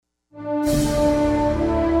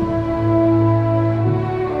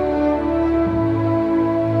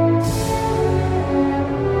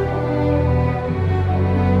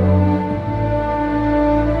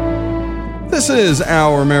is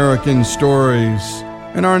Our American Stories.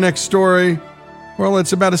 And our next story, well,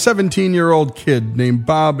 it's about a 17-year-old kid named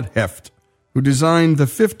Bob Heft, who designed the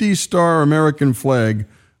 50-star American flag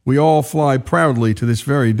we all fly proudly to this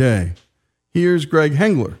very day. Here's Greg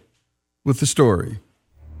Hengler with the story.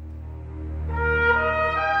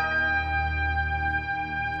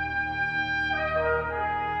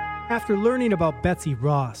 After learning about Betsy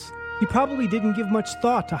Ross, he probably didn't give much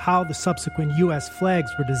thought to how the subsequent U.S.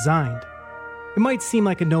 flags were designed. It might seem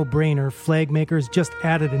like a no-brainer. Flag makers just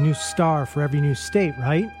added a new star for every new state,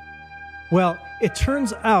 right? Well, it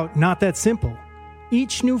turns out not that simple.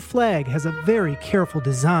 Each new flag has a very careful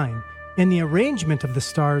design, and the arrangement of the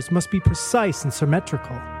stars must be precise and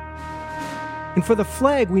symmetrical. And for the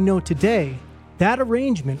flag we know today, that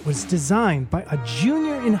arrangement was designed by a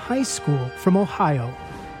junior in high school from Ohio.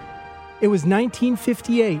 It was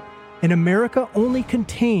 1958, and America only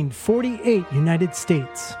contained 48 United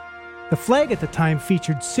States. The flag at the time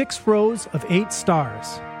featured 6 rows of 8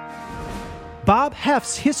 stars. Bob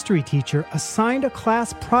Heft's history teacher assigned a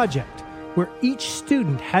class project where each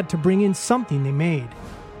student had to bring in something they made.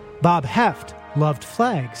 Bob Heft loved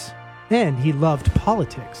flags, and he loved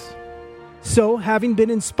politics. So, having been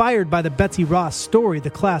inspired by the Betsy Ross story the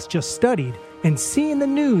class just studied, and seeing the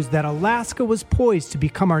news that Alaska was poised to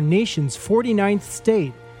become our nation's 49th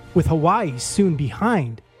state, with Hawaii soon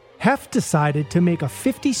behind, Heft decided to make a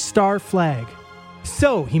 50-star flag.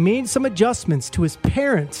 So he made some adjustments to his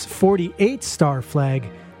parents' 48-star flag,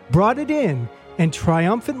 brought it in, and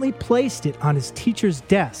triumphantly placed it on his teacher's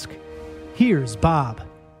desk. Here's Bob.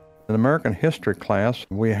 In American history class,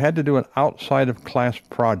 we had to do an outside-of-class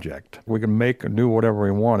project. We could make or do whatever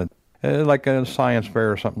we wanted. Like a science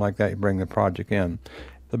fair or something like that, you bring the project in.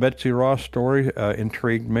 The Betsy Ross story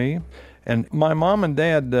intrigued me. And my mom and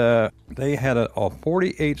dad, they had a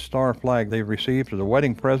 48-star flag they received as a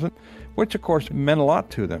wedding present, which of course meant a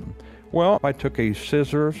lot to them. Well, I took a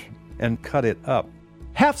scissors and cut it up.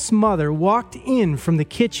 Heft's mother walked in from the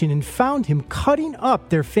kitchen and found him cutting up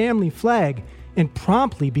their family flag and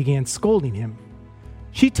promptly began scolding him.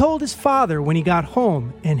 She told his father when he got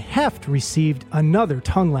home, and Heft received another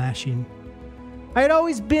tongue lashing. I had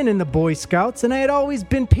always been in the Boy Scouts, and I had always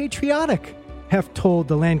been patriotic, Heft told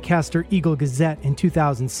the Lancaster Eagle-Gazette in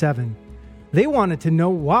 2007. They wanted to know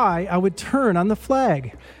why I would turn on the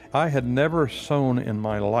flag. I had never sewn in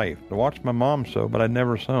my life. I watched my mom sew, but I'd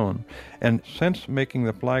never sewn. And since making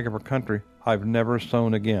the flag of our country, I've never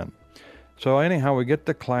sewn again. So anyhow, we get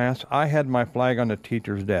to class. I had my flag on the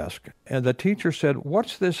teacher's desk. And the teacher said,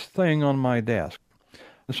 "What's this thing on my desk?"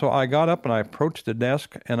 So I got up and I approached the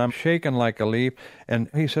desk, and I'm shaking like a leaf. And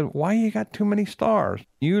he said, "Why you got too many stars?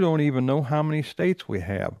 You don't even know how many states we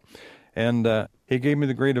have." And he gave me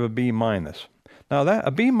the grade of a B-. Now,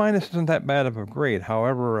 a B- isn't that bad of a grade.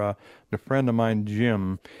 However, a friend of mine,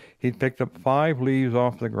 Jim, he picked up 5 leaves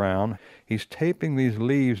off the ground. He's taping these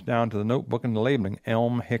leaves down to the notebook and the labeling,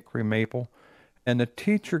 elm, hickory, maple. And the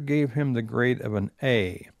teacher gave him the grade of an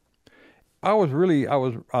A. I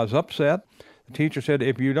was upset. The teacher said,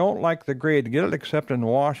 "If you don't like the grade, get it accepted in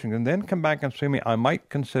Washington, then come back and see me. I might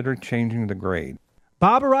consider changing the grade."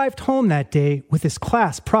 Bob arrived home that day with his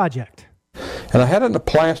class project. And I had it in a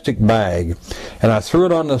plastic bag, and I threw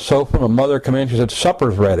it on the sofa. My mother came in. She said,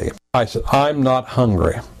 "Supper's ready." I said, "I'm not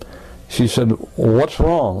hungry." She said, "What's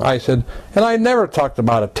wrong?" I said, and I never talked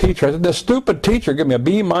about a teacher. I said, "This stupid teacher gave me a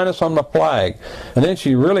B- on my flag." And then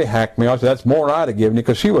she really hacked me. I said, "That's more than I'd have given you,"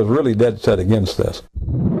 because she was really dead set against this.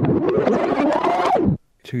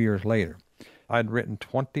 2 years later, I'd written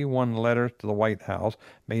 21 letters to the White House,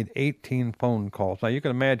 made 18 phone calls. Now, you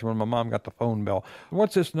can imagine when my mom got the phone bell,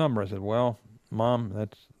 "What's this number?" I said, "Well, Mom,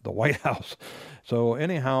 that's the White House." So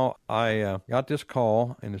anyhow, I got this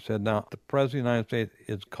call, and it said, "Now, the President of the United States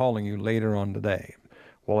is calling you later on today."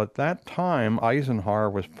 Well, at that time, Eisenhower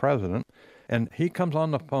was president, and he comes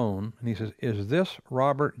on the phone, and he says, "Is this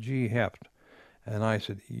Robert G. Heft?" And I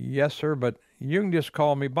said, "Yes, sir, but you can just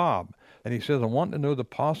call me Bob." And he says, "I want to know the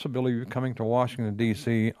possibility of coming to Washington,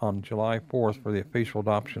 D.C. on July 4th for the official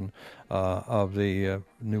adoption of the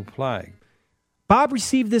new flag." Bob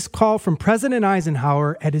received this call from President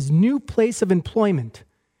Eisenhower at his new place of employment.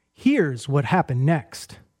 Here's what happened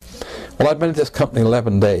next. "Well, I've been at this company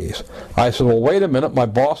 11 days. I said, "Well, wait a minute. My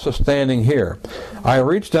boss is standing here." I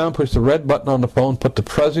reached down, pushed the red button on the phone, put the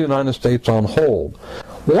President of the United States on hold.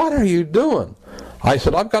 "What are you doing?" I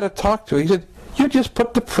said, "I've got to talk to you." He said, "You just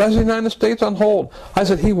put the President of the United States on hold." I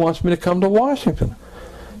said, "He wants me to come to Washington."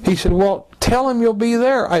 He said, "Well, tell him you'll be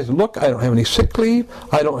there. I said, look, I don't have any sick leave.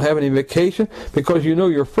 I don't have any vacation, because you know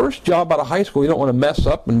your first job out of high school, you don't want to mess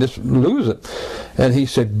up and just lose it. And he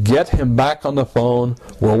said, get him back on the phone.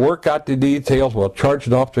 We'll work out the details. We'll charge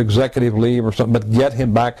it off to executive leave or something, but get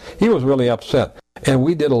him back. He was really upset. And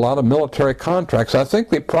we did a lot of military contracts. I think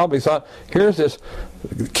they probably thought, here's this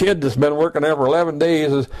kid that's been working there for 11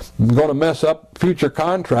 days is going to mess up future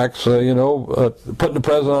contracts, putting the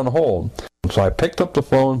president on hold. So I picked up the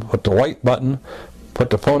phone, put the white button, put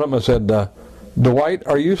the phone up and said, Dwight,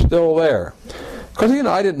 are you still there? Because,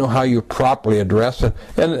 I didn't know how you properly address it.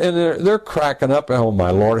 And they're cracking up. Oh, my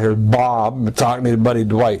Lord, here's Bob talking to his buddy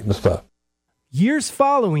Dwight and stuff. Years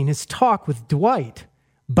following his talk with Dwight,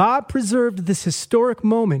 Bob preserved this historic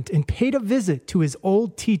moment and paid a visit to his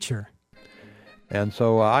old teacher. And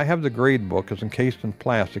so I have the grade book. It's encased in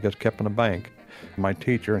plastic. It's kept in a bank. My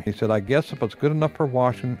teacher, he said, I guess if it's good enough for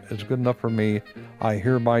Washington, it's good enough for me. I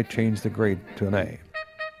hereby change the grade to an A.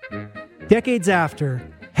 Decades after,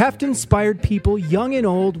 Heft inspired people young and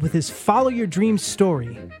old with his Follow Your Dreams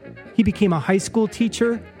story. He became a high school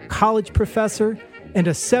teacher, college professor, and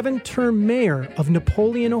a 7-term mayor of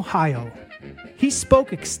Napoleon, Ohio. He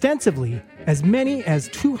spoke extensively, as many as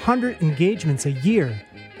 200 engagements a year,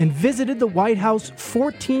 and visited the White House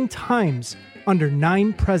 14 times under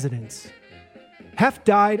 9 presidents. Heft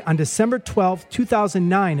died on December 12,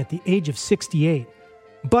 2009 at the age of 68,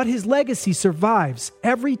 but his legacy survives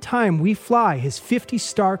every time we fly his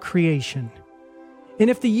 50-star creation. And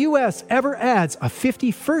if the U.S. ever adds a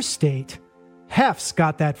 51st state, Heft's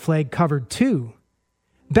got that flag covered too.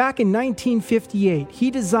 Back in 1958,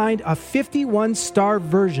 he designed a 51-star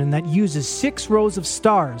version that uses 6 rows of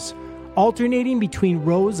stars, alternating between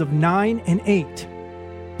rows of 9 and 8.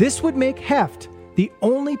 This would make Heft the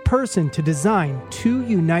only person to design 2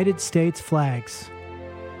 United States flags.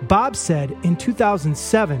 Bob said in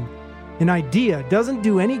 2007, an idea doesn't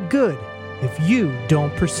do any good if you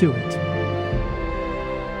don't pursue it.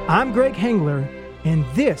 I'm Greg Hengler, and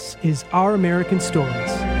this is Our American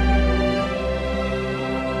Stories.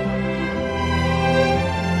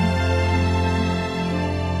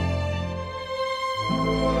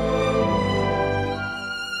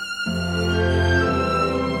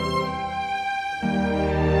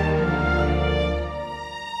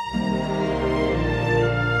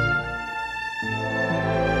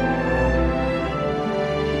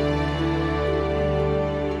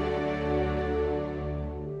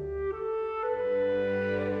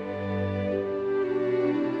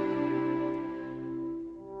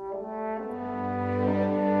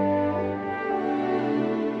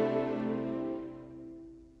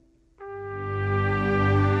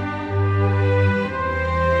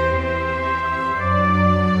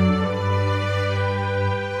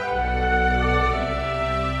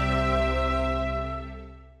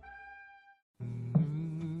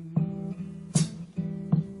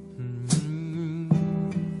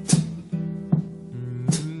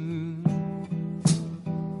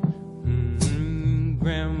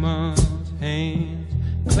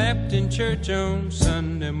 Church on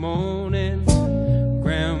Sunday morning,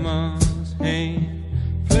 Grandma's hand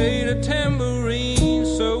played a tambourine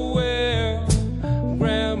so well,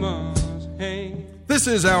 Grandma's hand. This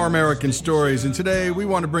is Our American Stories, and today we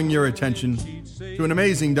want to bring your attention to an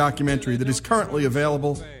amazing documentary that is currently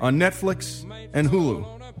available on Netflix and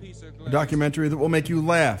Hulu. A documentary that will make you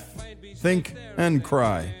laugh, think, and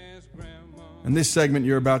cry. And this segment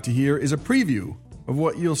you're about to hear is a preview of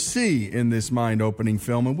what you'll see in this mind-opening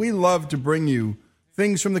film, and we love to bring you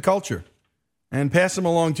things from the culture and pass them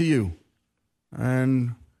along to you.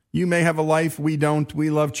 And you may have a life, we don't. We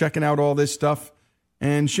love checking out all this stuff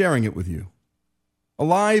and sharing it with you.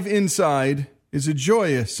 Alive Inside is a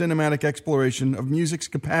joyous cinematic exploration of music's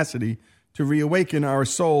capacity to reawaken our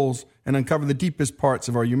souls and uncover the deepest parts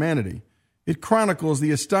of our humanity. It chronicles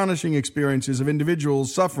the astonishing experiences of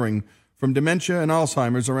individuals suffering from dementia and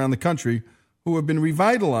Alzheimer's around the country who have been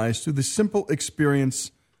revitalized through the simple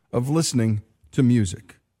experience of listening to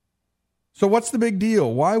music. So what's the big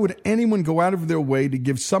deal? Why would anyone go out of their way to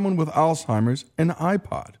give someone with Alzheimer's an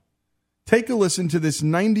iPod? Take a listen to this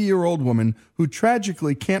 90-year-old woman who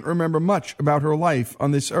tragically can't remember much about her life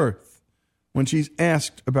on this earth when she's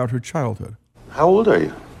asked about her childhood. How old are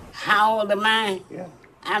you? How old am I? Yeah.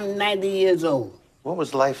 I'm 90 years old. What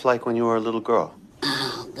was life like when you were a little girl?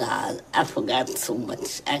 Oh, God, I've forgotten so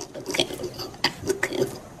much. I've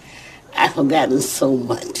forgotten so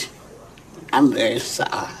much. I'm very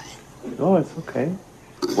sorry. Oh, it's okay.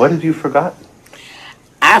 What have you forgotten?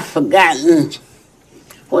 I've forgotten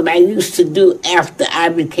what I used to do after I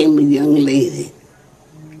became a young lady.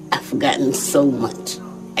 I've forgotten so much.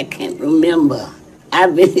 I can't remember.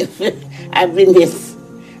 I've been here I've been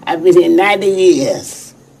here 90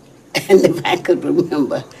 years. And if I could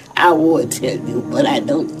remember, I would tell you, but I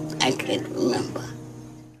can't remember.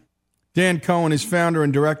 Dan Cohen is founder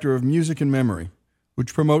and director of Music and Memory,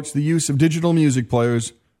 which promotes the use of digital music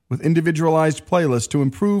players with individualized playlists to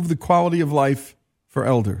improve the quality of life for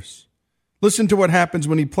elders. Listen to what happens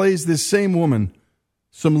when he plays this same woman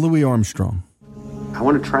some Louis Armstrong. I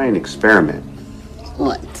want to try an experiment.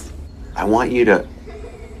 What? I want you to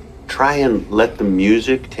try and let the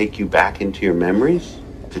music take you back into your memories,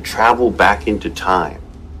 to travel back into time.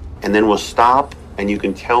 And then we'll stop and you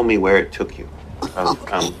can tell me where it took you.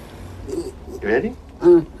 You ready?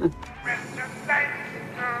 Mm-hmm.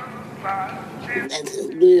 That's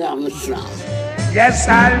Louis Armstrong. Yes,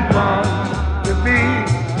 I want to be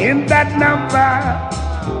in that number.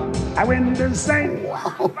 I went to sing.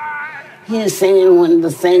 Wow. He's singing when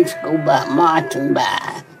the saints go by, marching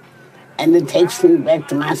by. And it takes me back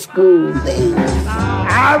to my school days.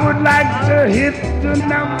 I would like to hit the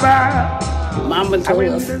number. Mama told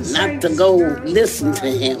us not to go listen to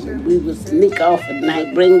him. We would sneak off at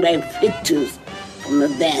night, bring back pictures from the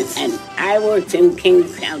dance. And I worked in King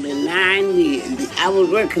County 9 years. I was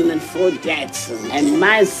working at Fort Jackson. And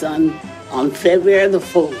my son, on February the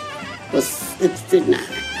 4th, was 69.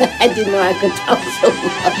 I didn't know I could talk so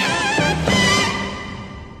much.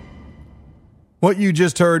 What you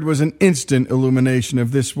just heard was an instant illumination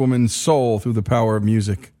of this woman's soul through the power of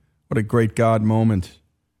music. What a great God moment.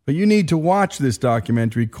 But you need to watch this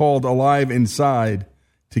documentary called Alive Inside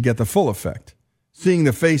to get the full effect. Seeing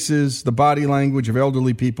the faces, the body language of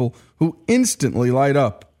elderly people who instantly light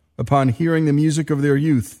up upon hearing the music of their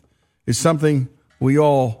youth is something we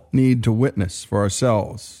all need to witness for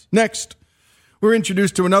ourselves. Next, we're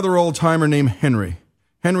introduced to another old-timer named Henry.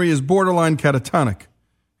 Henry is borderline catatonic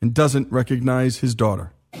and doesn't recognize his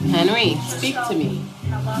daughter. Henry, speak to me.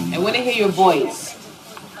 I want to hear your voice.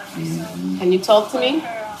 Can you talk to me?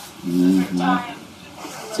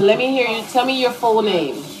 So let me hear you. Tell me your full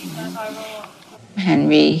name.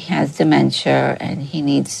 Henry has dementia and he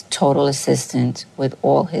needs total assistance with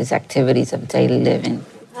all his activities of daily living.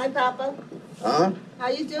 Hi, Papa. Huh? How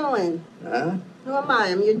you doing? Huh? Who am I?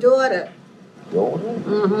 I'm your daughter. Daughter?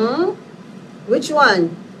 Mm-hmm. Which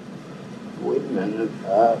one? Wait a minute.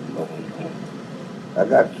 I don't know. I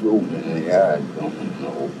got so many, I don't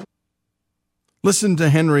know. Listen to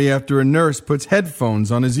Henry after a nurse puts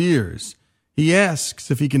headphones on his ears. He asks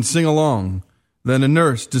if he can sing along. Then a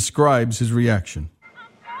nurse describes his reaction.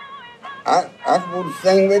 I supposed to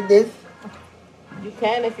sing with this? You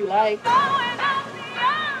can if you like.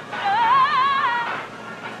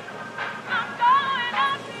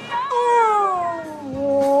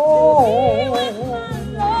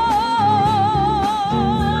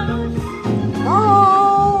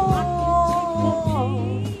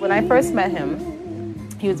 When I first met him,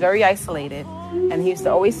 he was very isolated, and he used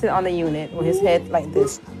to always sit on the unit with his head like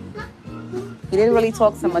this. He didn't really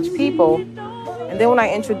talk to much people, and then when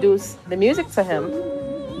I introduced the music to him,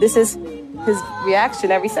 this is his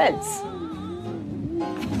reaction ever since.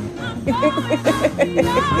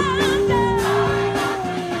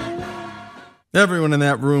 Everyone in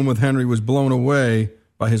that room with Henry was blown away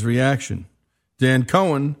by his reaction. Dan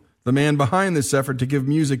Cohen, the man behind this effort to give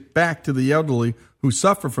music back to the elderly who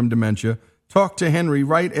suffer from dementia, talked to Henry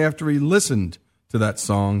right after he listened to that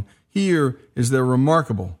song. Here is their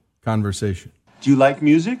remarkable conversation. Do you like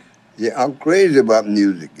music? Yeah, I'm crazy about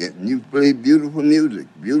music. You play beautiful music,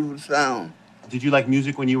 beautiful sound. Did you like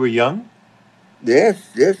music when you were young? Yes,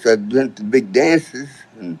 I went to big dances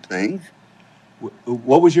and things.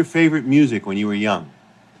 What was your favorite music when you were young?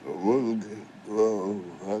 Well,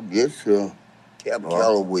 I guess Cab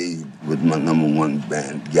Calloway was my number one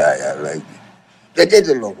band guy. I liked it. They did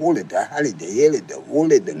the holy, the holly, the hilly, the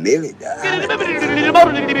holy, the milly, the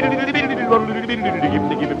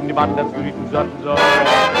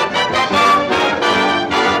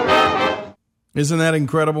Isn't that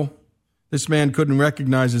incredible? This man couldn't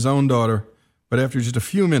recognize his own daughter, but after just a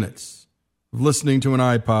few minutes of listening to an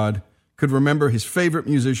iPod, could remember his favorite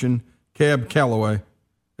musician, Cab Calloway,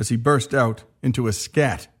 as he burst out into a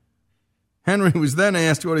scat. Henry was then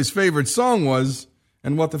asked what his favorite song was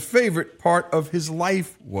and what the favorite part of his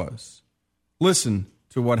life was. Listen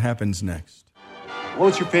to what happens next.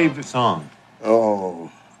 What's your favorite song?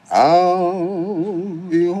 Oh, I'll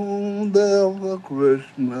be home there for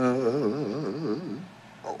Christmas.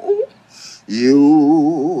 Oh,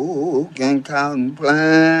 you can count and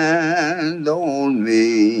plan on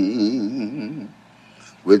me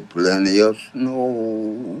with plenty of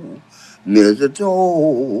snow,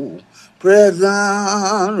 mistletoe,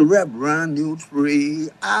 present wrapped around your tree.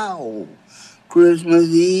 Ow, Christmas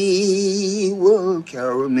Eve will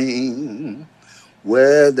carry me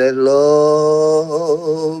where that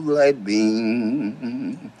love light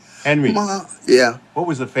beam. Henry, yeah. What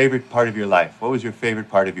was the favorite part of your life? What was your favorite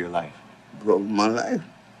part of your life? Part of my life?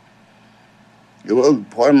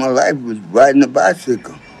 Part of my life was riding a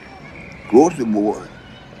bicycle. Grocery boy.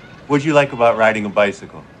 What'd you like about riding a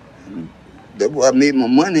bicycle? That's where I made my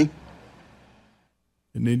money.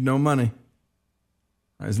 You need no money.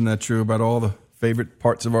 Isn't that true about all the favorite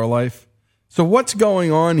parts of our life? So what's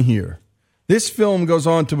going on here? This film goes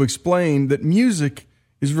on to explain that music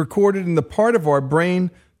is recorded in the part of our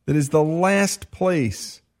brain that is the last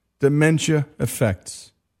place dementia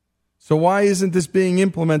affects. So why isn't this being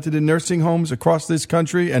implemented in nursing homes across this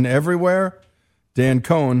country and everywhere? Dan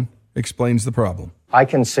Cohen explains the problem. I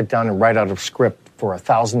can sit down and write out a script for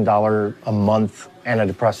 $1,000 a month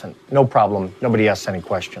antidepressant. No problem. Nobody asks any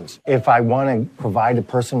questions. If I want to provide a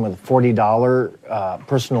person with a $40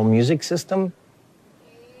 personal music system,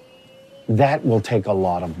 that will take a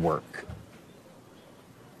lot of work.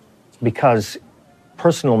 Because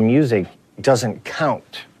personal music doesn't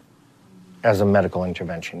count as a medical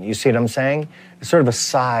intervention. You see what I'm saying? It's sort of a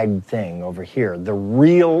side thing over here. The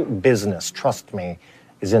real business, trust me,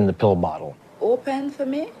 is in the pill bottle. Open for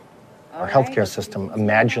me? Our healthcare system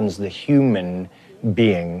imagines the human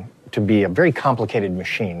being to be a very complicated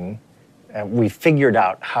machine. We figured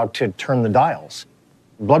out how to turn the dials.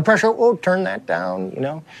 Blood pressure, oh, turn that down, you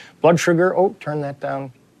know. Blood sugar, oh, turn that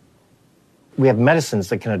down. We have medicines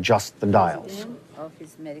that can adjust the dials.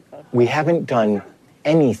 We haven't done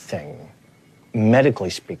anything,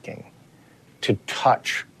 medically speaking, to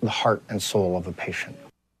touch the heart and soul of a patient.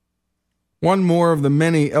 One more of the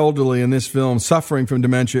many elderly in this film suffering from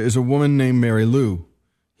dementia is a woman named Mary Lou.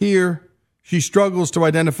 Here, she struggles to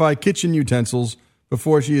identify kitchen utensils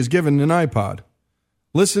before she is given an iPod.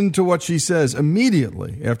 Listen to what she says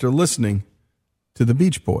immediately after listening to the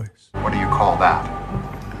Beach Boys. What do you call that?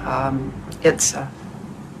 It's a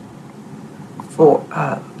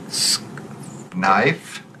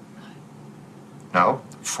knife? No.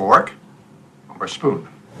 Fork? Or spoon?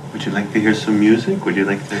 Would you like to hear some music? Would you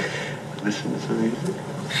like to listen to some music?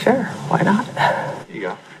 Sure, why not? Here you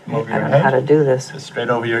go. Over I your don't head. know how to do this. Just straight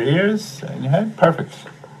over your ears and your head. Perfect.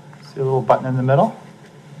 See a little button in the middle?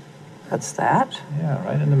 That's that? Yeah,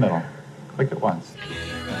 right in the middle. Click it once.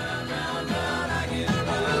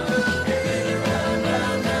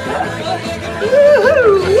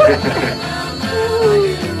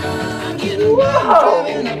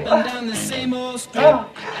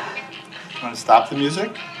 Want to stop the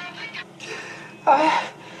music?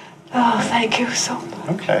 Oh, thank you so much.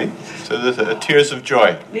 Okay. So there's tears of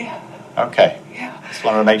joy. Yeah. Okay. Yeah. Just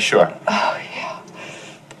want to make sure. Oh, yeah.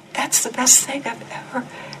 That's the best thing I've ever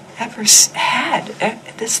had.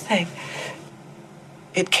 This thing.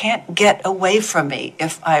 It can't get away from me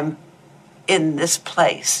if I'm in this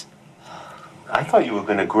place. I thought you were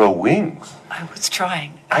going to grow wings. I was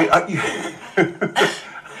trying.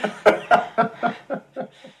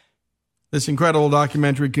 This incredible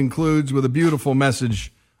documentary concludes with a beautiful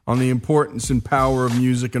message on the importance and power of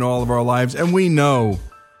music in all of our lives. And we know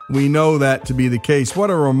that to be the case. What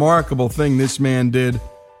a remarkable thing this man did.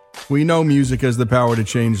 We know music has the power to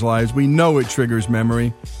change lives. We know it triggers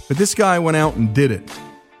memory. But this guy went out and did it.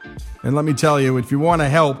 And let me tell you, if you want to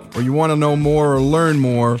help or you want to know more or learn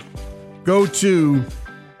more, go to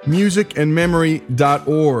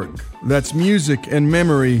musicandmemory.org. That's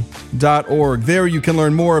musicandmemory.org. There you can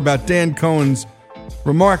learn more about Dan Cohen's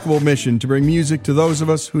remarkable mission to bring music to those of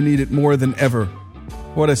us who need it more than ever.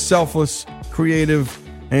 What a selfless, creative,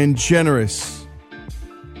 and generous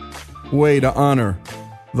way to honor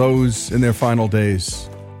those in their final days.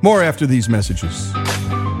 More after these messages.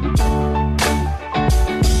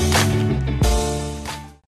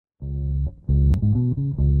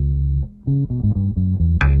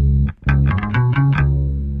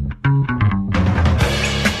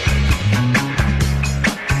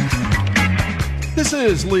 This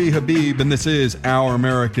is Lee Habib, and this is Our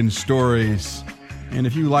American Stories. And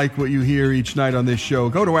if you like what you hear each night on this show,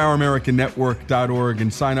 go to ouramericannetwork.org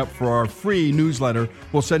and sign up for our free newsletter.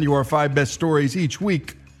 We'll send you our 5 best stories each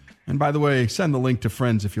week. And by the way, send the link to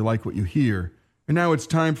friends if you like what you hear. And now it's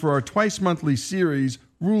time for our twice-monthly series,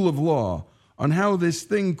 Rule of Law, on how this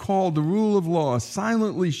thing called the rule of law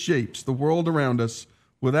silently shapes the world around us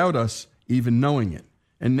without us even knowing it.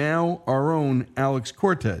 And now our own Alex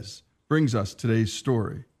Cortez brings us today's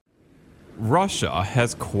story. Russia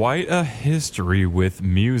has quite a history with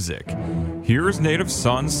music. Here's native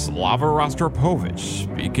son Slava Rostropovich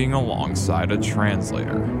speaking alongside a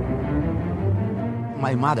translator.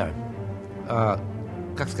 My mother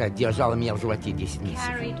как сказать, держала меня в животе 10 месяцев.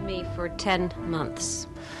 Carried me for 10 months.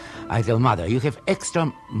 I tell mother, you have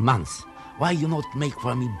extra months. Why you not make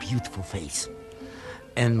for me beautiful face?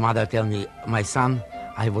 And mother tell me, my son,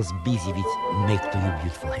 I was busy with make to you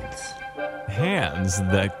beautiful hands. Hands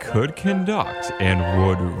that could conduct and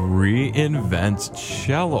would reinvent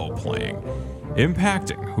cello playing,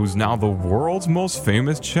 impacting who's now the world's most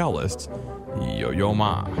famous cellist, Yo-Yo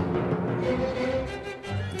Ma.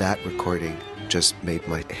 That recording just made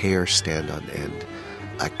my hair stand on end.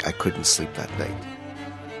 I couldn't sleep that night.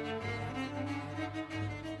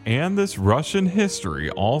 And this Russian history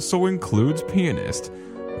also includes pianist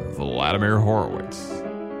Vladimir Horowitz.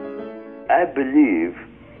 I believe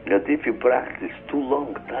that if you practice too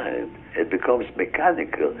long time, it becomes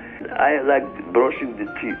mechanical. I like brushing the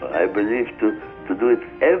teeth. I believe to do it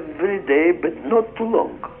every day, but not too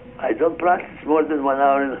long. I don't practice more than 1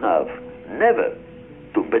 hour and a half. Never.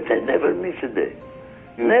 But I never miss a day.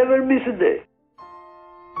 Never miss a day.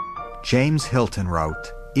 James Hilton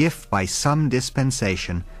wrote, "If by some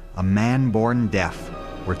dispensation a man born deaf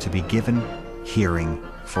were to be given hearing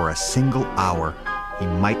for a single hour, he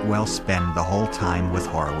might well spend the whole time with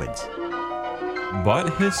Horowitz." But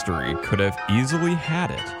history could have easily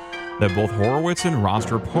had it that both Horowitz and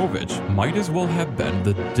Rostropovich might as well have been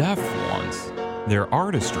the deaf ones. Their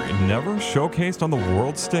artistry never showcased on the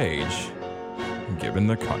world stage, given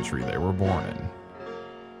the country they were born in.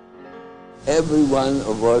 Every one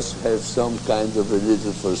of us has some kind of a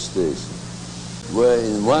little frustration. Where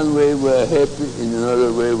in one way we're happy, in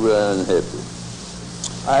another way we're unhappy.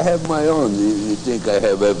 I have my own, you think I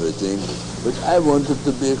have everything, but I wanted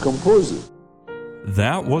to be a composer.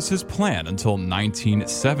 That was his plan until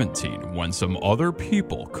 1917, when some other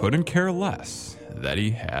people couldn't care less that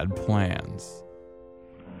he had plans.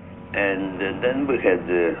 And then we had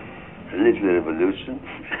the little revolution.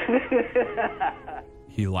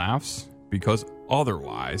 He laughs because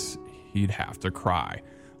otherwise he'd have to cry.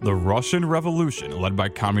 The Russian Revolution, led by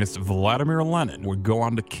communist Vladimir Lenin, would go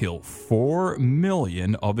on to kill 4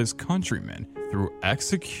 million of his countrymen through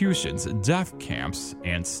executions, death camps,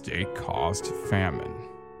 and state-caused famine.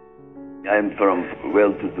 I'm from a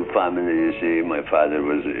well-to-do family, you see. My father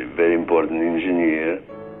was a very important engineer.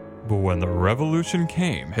 But when the revolution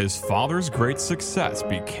came, his father's great success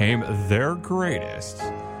became their greatest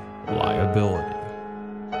liability.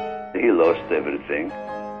 He lost everything.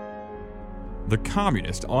 The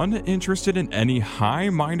communist, uninterested in any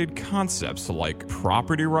high-minded concepts like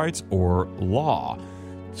property rights or law,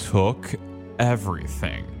 took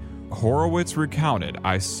everything. Horowitz recounted,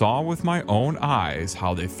 "I saw with my own eyes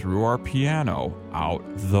how they threw our piano out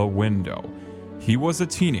the window. He was a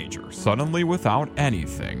teenager, suddenly without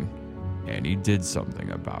anything, and he did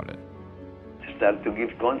something about it." I started to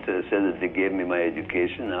give concerts, said that they gave me my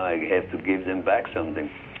education, now I have to give them back something.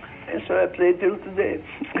 And so I play till today.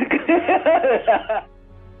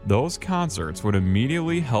 Those concerts would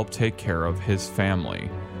immediately help take care of his family,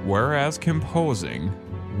 whereas composing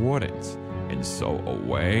wouldn't. And so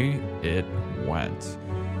away it went.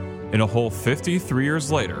 And a whole 53 years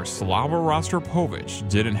later, Slava Rostropovich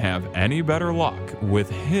didn't have any better luck with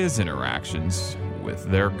his interactions with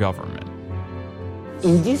their government.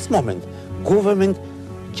 In this moment, government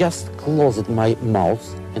just closed my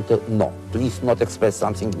mouth and told, no, please not express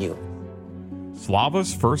something new.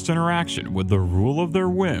 Slava's first interaction with the rule of their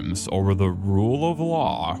whims over the rule of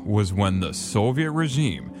law was when the Soviet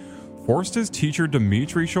regime forced his teacher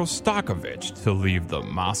Dmitry Shostakovich to leave the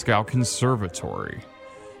Moscow Conservatory.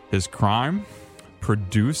 His crime?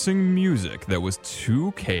 Producing music that was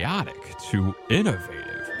too chaotic, too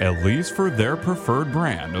innovative, at least for their preferred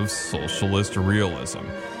brand of socialist realism.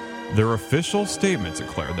 Their official statement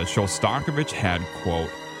declared that Shostakovich had, quote,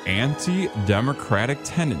 anti-democratic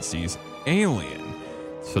tendencies alien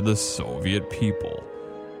to the Soviet people.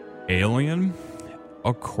 Alien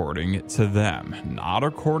according to them, not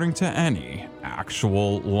according to any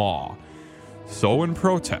actual law. So in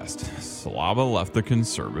protest, Slava left the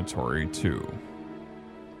conservatory too.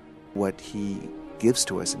 What he gives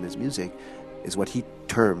to us in his music is what he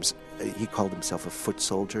terms, he called himself a foot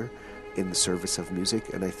soldier in the service of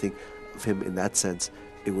music, and I think of him in that sense,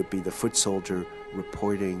 it would be the foot soldier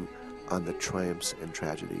reporting on the triumphs and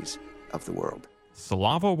tragedies of the world.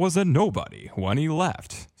 Slava was a nobody when he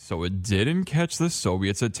left, so it didn't catch the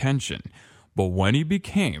Soviets' attention. But when he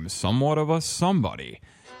became somewhat of a somebody,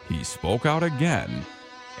 he spoke out again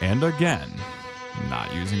and again,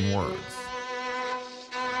 not using words.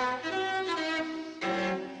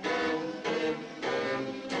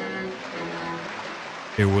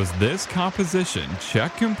 It was this composition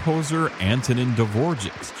Czech composer Antonin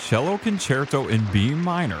Dvorak's Cello Concerto in B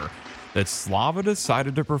minor that Slava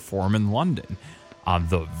decided to perform in London on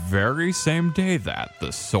the very same day that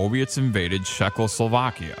the Soviets invaded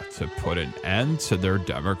Czechoslovakia to put an end to their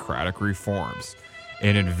democratic reforms.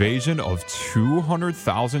 An invasion of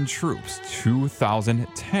 200,000 troops, 2,000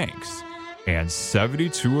 tanks, and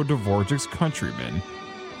 72 of Dvorak's countrymen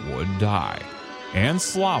would die. And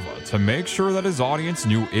Slava, to make sure that his audience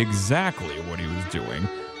knew exactly what he was doing,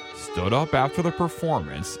 stood up after the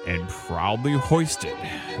performance and proudly hoisted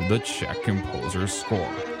the Czech composer's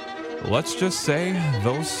score. Let's just say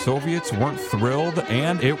those Soviets weren't thrilled,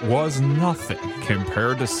 and it was nothing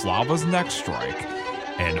compared to Slava's next strike,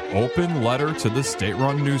 an open letter to the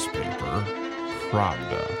state-run newspaper,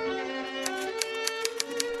 Pravda.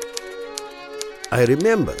 I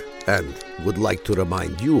remember, and would like to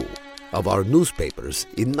remind you, of our newspapers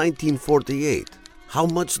in 1948, how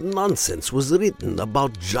much nonsense was written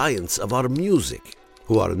about giants of our music,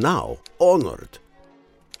 who are now honored.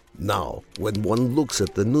 Now, when one looks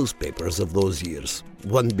at the newspapers of those years,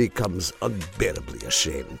 one becomes unbearably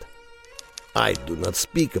ashamed. I do not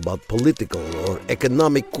speak about political or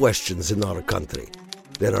economic questions in our country.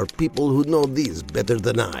 There are people who know these better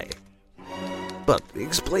than I. But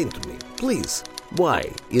explain to me, please,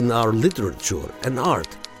 why in our literature and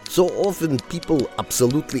art, so often people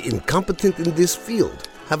absolutely incompetent in this field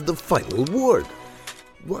have the final word?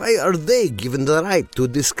 Why are they given the right to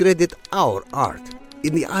discredit our art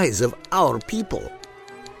in the eyes of our people?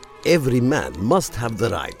 Every man must have the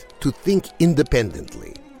right to think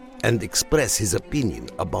independently and express his opinion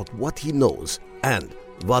about what he knows and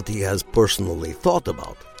what he has personally thought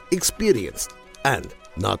about, experienced, and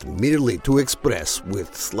not merely to express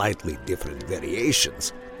with slightly different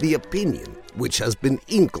variations the opinion which has been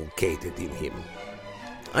inculcated in him.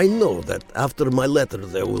 I know that after my letter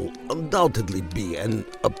there will undoubtedly be an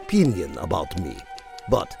opinion about me,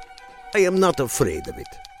 but I am not afraid of it.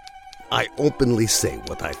 I openly say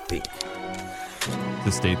what I think.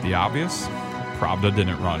 To state the obvious, Pravda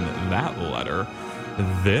didn't run that letter.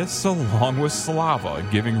 This, along with Slava,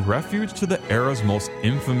 giving refuge to the era's most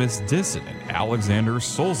infamous dissident, Alexander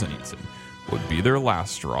Solzhenitsyn, would be their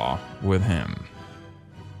last straw with him.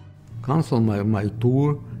 Cancel my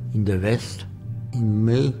tour in the West in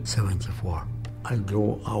May 74. I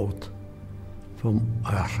go out from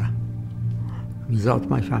Russia without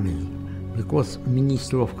my family because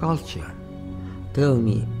Minister of Culture tell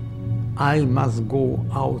me I must go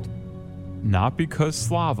out. Not because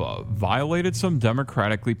Slava violated some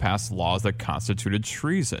democratically passed laws that constituted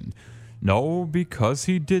treason. No, because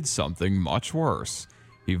he did something much worse.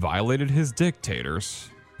 He violated his dictator's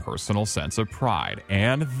personal sense of pride,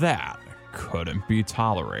 and that couldn't be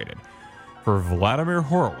tolerated. For Vladimir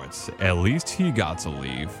Horowitz, at least he got to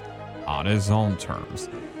leave on his own terms.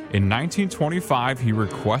 In 1925, he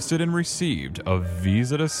requested and received a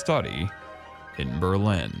visa to study in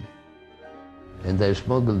Berlin. And I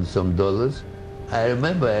smuggled some dollars. I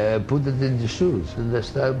remember I put it in the shoes and I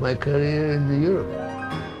started my career in Europe.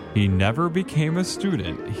 He never became a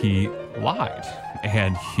student. He lied.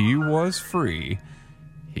 And he was free,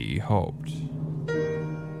 he hoped.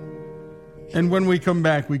 And when we come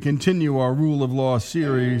back, we continue our Rule of Law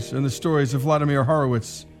series and the stories of Vladimir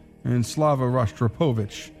Horowitz and Slava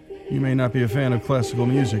Rostropovich. You may not be a fan of classical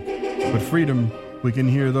music, but freedom, we can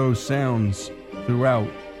hear those sounds throughout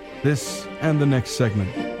this and the next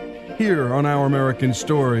segment. Here on Our American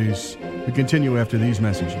Stories, we continue after these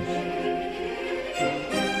messages.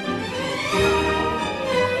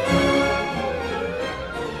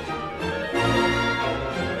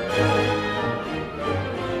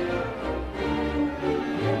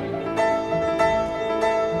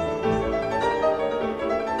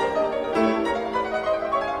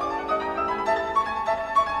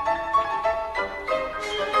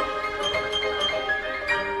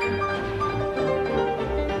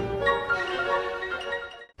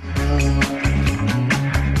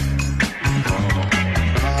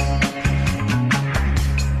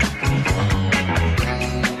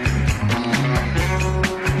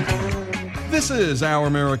 This is Our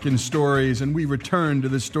American Stories, and we return to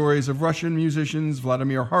the stories of Russian musicians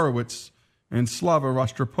Vladimir Horowitz and Slava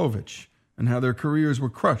Rostropovich, and how their careers were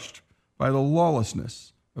crushed by the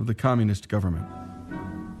lawlessness of the communist government.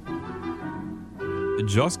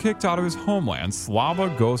 Just kicked out of his homeland, Slava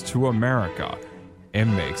goes to America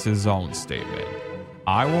and makes his own statement.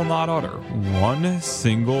 I will not utter one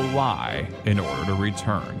single lie in order to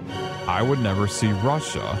return. I would never see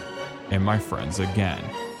Russia and my friends again.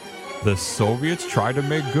 The Soviets tried to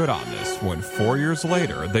make good on this when 4 years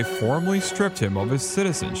later they formally stripped him of his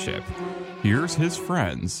citizenship. Here's his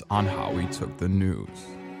friends on how he took the news.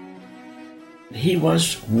 He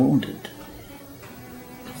was wounded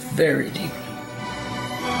very deeply.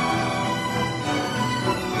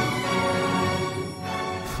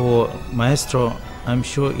 For Maestro, I'm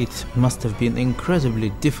sure it must have been incredibly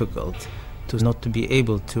difficult not to be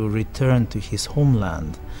able to return to his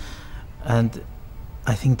homeland. And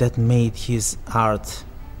I think that made his art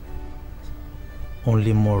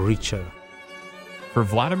only more richer. For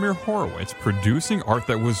Vladimir Horowitz, producing art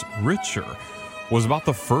that was richer was about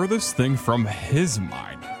the furthest thing from his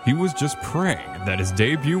mind. He was just praying that his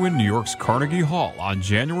debut in New York's Carnegie Hall on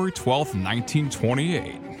January 12,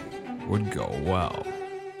 1928 would go well.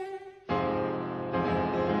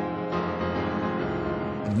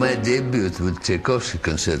 My debut with Tchaikovsky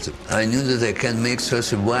concerto, I knew that I can make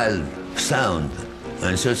such a wild sound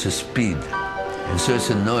and such a speed and such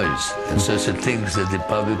a noise and such a things that the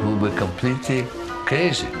public would be completely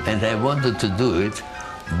crazy. And I wanted to do it,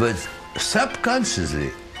 but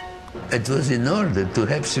subconsciously, it was in order to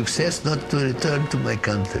have success, not to return to my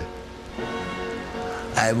country.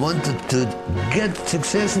 I wanted to get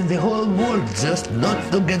success in the whole world, just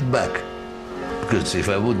not to get back. Because if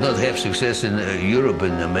I would not have success in Europe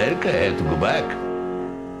and America, I had to go back.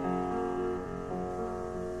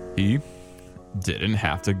 He didn't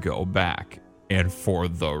have to go back, and for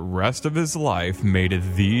the rest of his life made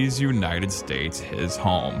these United States his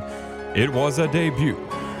home. It was a debut,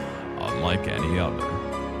 unlike any other.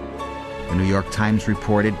 The New York Times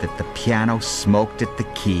reported that the piano smoked at the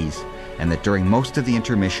keys, and that during most of the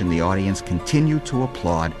intermission the audience continued to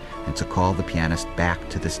applaud and to call the pianist back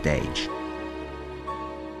to the stage.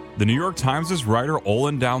 The New York Times' writer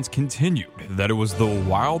Olin Downs continued that it was the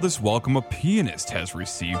wildest welcome a pianist has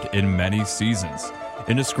received in many seasons,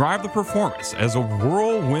 and described the performance as a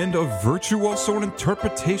whirlwind of virtuoso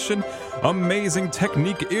interpretation, amazing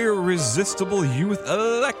technique, irresistible youth,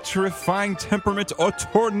 electrifying temperament, a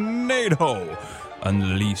tornado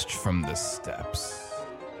unleashed from the steps.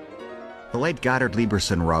 The late Goddard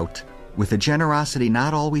Lieberson wrote, "With a generosity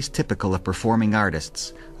not always typical of performing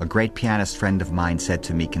artists, a great pianist friend of mine said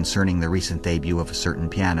to me concerning the recent debut of a certain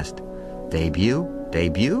pianist, 'Debut?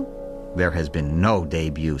 Debut? There has been no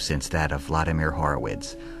debut since that of Vladimir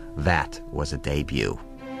Horowitz. That was a debut.'"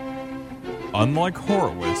 Unlike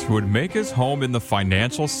Horowitz, who would make his home in the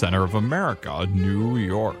financial center of America, New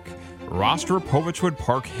York, Rostropovich would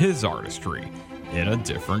park his artistry in a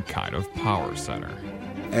different kind of power center.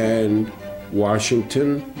 And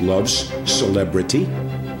Washington loves celebrity,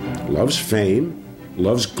 loves fame,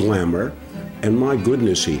 loves glamour, and my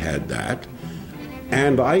goodness, he had that.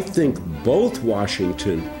 And I think both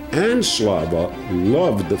Washington and Slava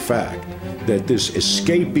loved the fact that this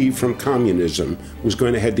escapee from communism was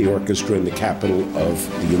going to head the orchestra in the capital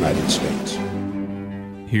of the United States.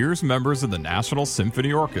 Here's members of the National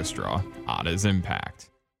Symphony Orchestra on his impact.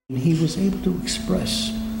 He was able to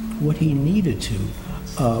express what he needed to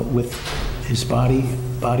with his body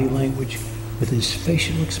language, with his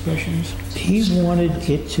facial expressions. He wanted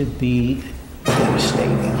it to be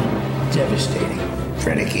devastating.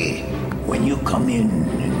 Fredericky, when you come in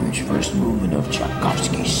the first movement of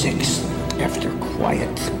Tchaikovsky's Sixth, after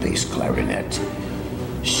quiet bass clarinet,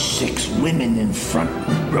 6 women in front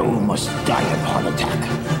row must die of heart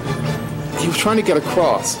attack. He was trying to get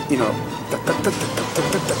across, and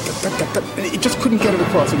he just couldn't get it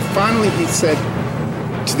across. And finally he said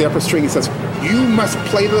to the upper string, he says, "You must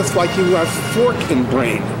play this like you have fork in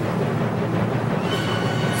brain."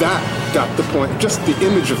 That got the point, just the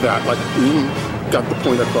image of that, got the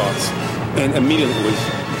point across. And immediately it was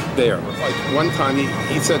there. Like one time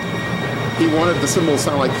he said he wanted the cymbal to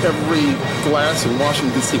sound like every glass in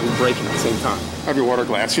Washington, D.C. was breaking at the same time. Every water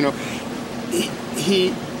glass, He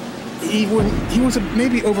was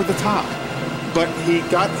maybe over the top, but he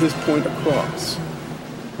got his point across.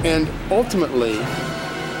 And ultimately,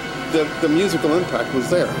 the musical impact was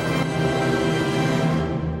there.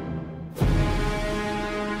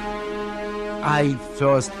 I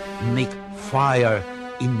first make fire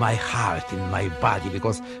in my heart, in my body,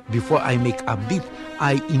 because before I make a beat,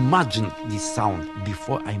 I imagine this sound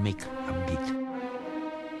before I make a beat.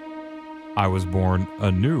 I was born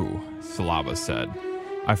anew, Slava said.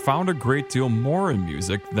 I found a great deal more in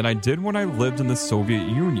music than I did when I lived in the Soviet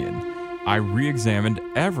Union. I re-examined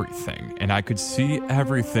everything, and I could see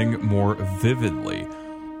everything more vividly.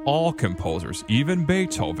 All composers, even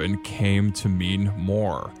Beethoven, came to mean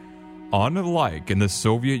more. Unlike in the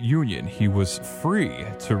Soviet Union, he was free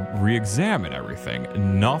to re-examine everything.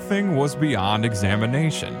 Nothing was beyond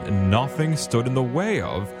examination. Nothing stood in the way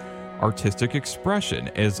of artistic expression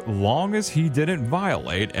as long as he didn't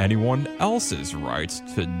violate anyone else's rights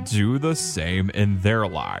to do the same in their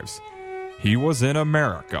lives. He was in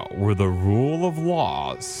America, where the rule of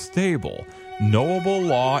law, stable, knowable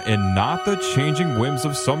law, and not the changing whims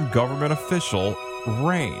of some government official,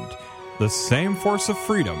 reigned. The same force of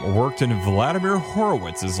freedom worked in Vladimir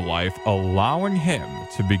Horowitz's life, allowing him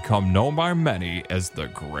to become known by many as the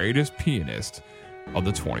greatest pianist of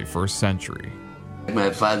the 21st century.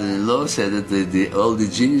 My father-in-law said that all the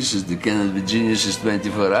geniuses, they cannot be geniuses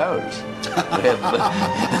 24 hours.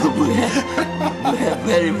 We have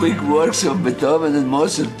very weak works of Beethoven and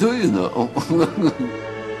Mozart too, you know.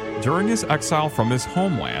 During his exile from his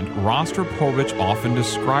homeland, Rostropovich often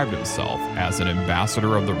described himself as an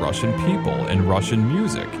ambassador of the Russian people and Russian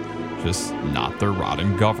music, just not their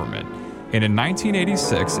rotten government. And in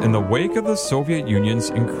 1986, in the wake of the Soviet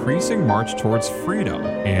Union's increasing march towards freedom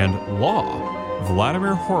and law,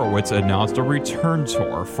 Vladimir Horowitz announced a return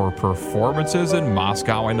tour for performances in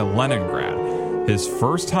Moscow and Leningrad, his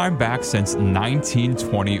first time back since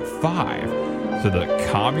 1925, to the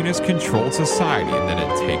communist-controlled society that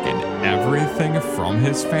had taken everything from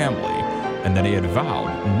his family and that he had vowed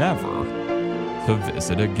never to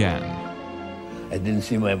visit again. I didn't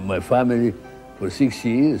see my family for 6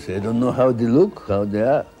 years. I don't know how they look, how they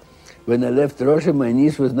are. When I left Russia, my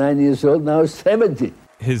niece was 9 years old, now 70.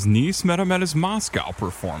 His niece met him at his Moscow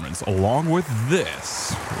performance, along with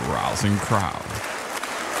this rousing crowd.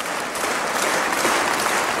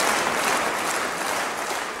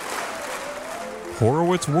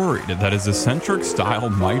 Horowitz worried that his eccentric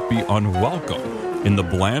style might be unwelcome in the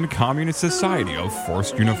bland communist society of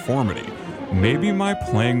forced uniformity. Maybe my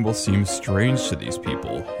playing will seem strange to these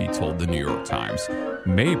people, he told the New York Times.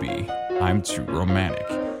 Maybe I'm too romantic.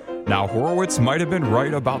 Now, Horowitz might have been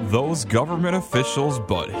right about those government officials,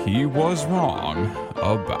 but he was wrong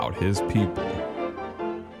about his people.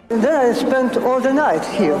 And then I spent all the night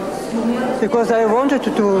here because I wanted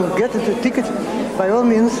to get the ticket by all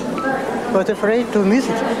means, but afraid to miss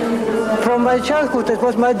it. From my childhood, it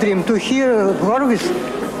was my dream to hear Horowitz,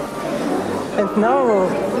 and now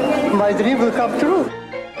my dream will come true.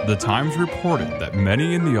 The Times reported that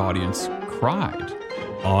many in the audience cried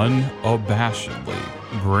unabashedly,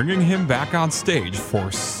 bringing him back on stage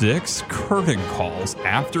for 6 curtain calls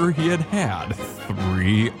after he had had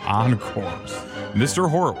 3 encores. Mr.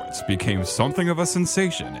 Horowitz became something of a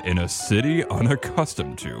sensation in a city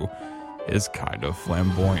unaccustomed to his kind of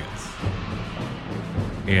flamboyance.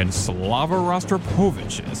 And Slava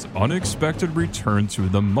Rostropovich's unexpected return to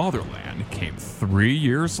the motherland came 3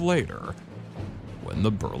 years later when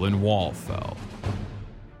the Berlin Wall fell.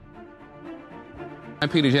 I'm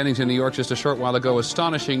Peter Jennings in New York. Just a short while ago,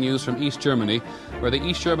 astonishing news from East Germany, where the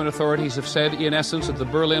East German authorities have said, in essence, that the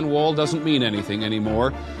Berlin Wall doesn't mean anything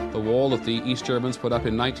anymore. The wall that the East Germans put up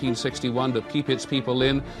in 1961 to keep its people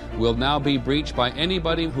in will now be breached by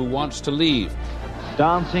anybody who wants to leave.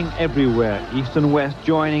 Dancing everywhere, East and West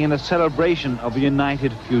joining in a celebration of a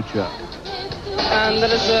united future. And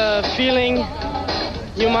there is a feeling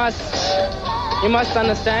you must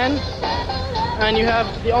understand. And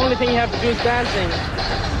the only thing you have to do is dancing.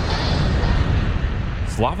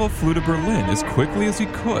 Slava flew to Berlin as quickly as he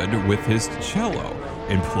could with his cello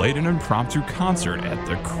and played an impromptu concert at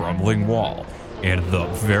the crumbling wall. And the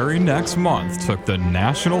very next month took the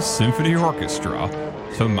National Symphony Orchestra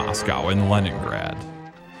to Moscow and Leningrad.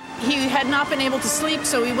 He had not been able to sleep,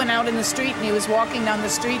 so he went out in the street and he was walking down the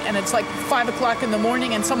street, and it's like 5 o'clock in the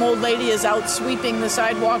morning, and some old lady is out sweeping the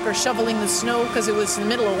sidewalk or shoveling the snow because it was in the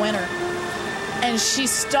middle of winter. And she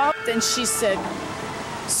stopped and she said,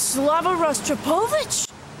 "Slava Rostropovich?"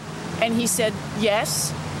 And he said,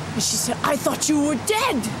 "Yes." And she said, "I thought you were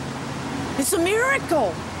dead. It's a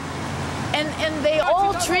miracle." And they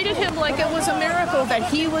all treated him like it was a miracle that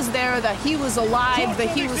he was there, that he was alive, that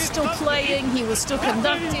he was still playing, he was still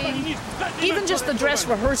conducting. Even just the dress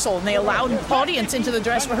rehearsal, and they allowed an audience into the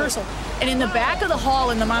dress rehearsal. And in the back of the hall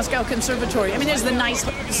in the Moscow Conservatory, I mean, there's the nice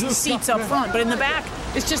seats up front, but in the back,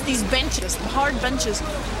 it's just these benches, hard benches.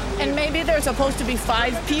 And maybe there's supposed to be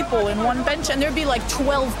 5 people in one bench, and there'd be like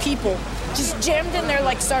 12 people just jammed in there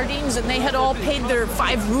like sardines, and they had all paid their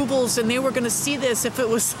 5 rubles, and they were going to see this if it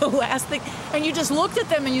was the last thing. And you just looked at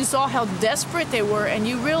them and you saw how desperate they were, and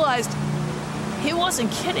you realized he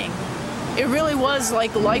wasn't kidding. It really was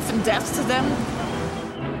like life and death to them.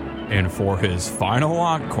 And for his final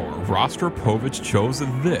encore, Rostropovich chose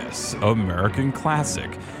this American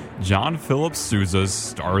classic, John Philip Sousa's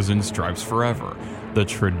Stars and Stripes Forever, the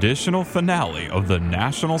traditional finale of the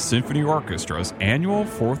National Symphony Orchestra's annual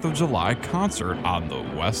 4th of July concert on the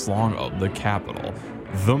West Lawn of the Capitol.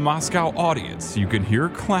 The Moscow audience, you can hear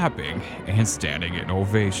clapping and standing in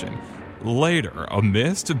ovation. Later,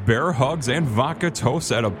 amidst bear hugs and vodka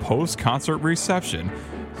toasts at a post-concert reception,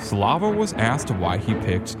 Slava was asked why he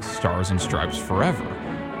picked Stars and Stripes Forever.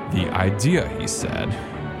 The idea, he said,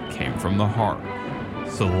 came from the heart.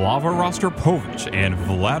 Slava Rostropovich and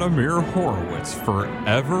Vladimir Horowitz,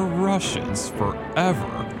 forever Russians,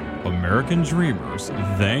 forever American dreamers,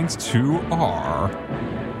 thanks to our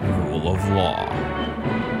rule of law.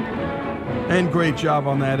 And great job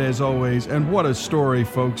on that, as always. And what a story,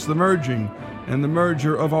 folks. The merging and the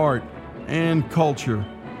merger of art and culture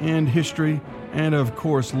and history and, of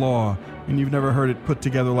course, law. And you've never heard it put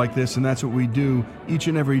together like this, and that's what we do each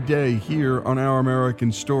and every day here on Our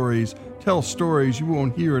American Stories. Tell stories you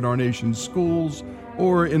won't hear in our nation's schools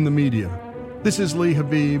or in the media. This is Lee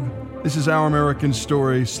Habib. This is Our American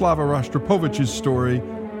Story, Slava Rostropovich's story,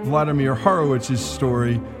 Vladimir Horowitz's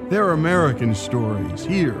story. They're American stories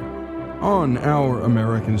here on Our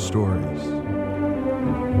American Stories.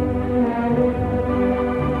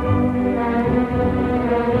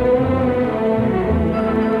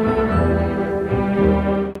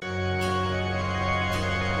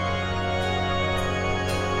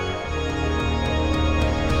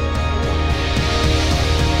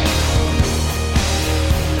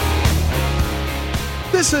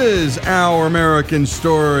 This is Our American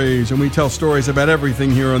Stories, and we tell stories about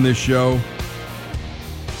everything here on this show.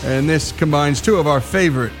 And this combines two of our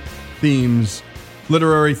favorite themes,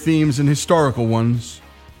 literary themes and historical ones.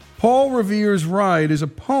 Paul Revere's Ride is a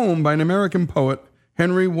poem by an American poet,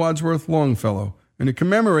 Henry Wadsworth Longfellow, and it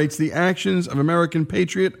commemorates the actions of American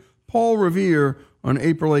patriot Paul Revere on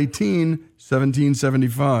April 18,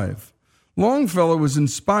 1775. Longfellow was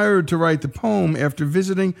inspired to write the poem after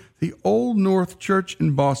visiting the Old North Church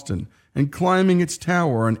in Boston and climbing its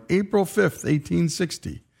tower on April 5,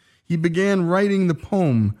 1860. He began writing the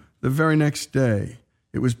poem the very next day.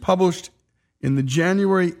 It was published in the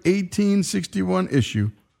January 1861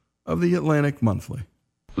 issue of the Atlantic Monthly.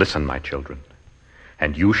 Listen, my children,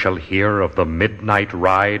 and you shall hear of the midnight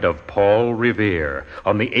ride of Paul Revere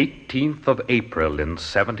on the 18th of April in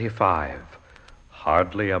 75.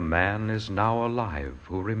 Hardly a man is now alive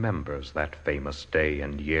who remembers that famous day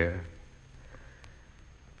and year.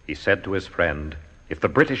 He said to his friend, "If the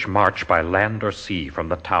British march by land or sea from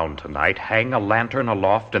the town tonight, hang a lantern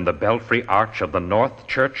aloft in the belfry arch of the North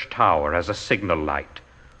Church Tower as a signal light.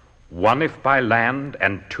 1 if by land,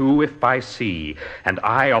 and 2 if by sea, and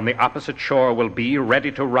I on the opposite shore will be,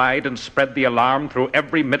 ready to ride and spread the alarm through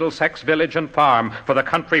every Middlesex village and farm, for the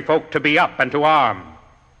country folk to be up and to arm."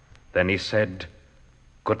 Then he said,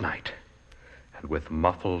 "Good night," and with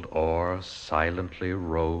muffled oar silently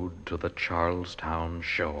rowed to the Charlestown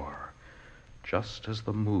shore, just as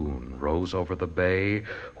the moon rose over the bay,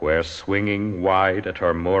 where swinging wide at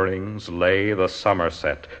her moorings lay the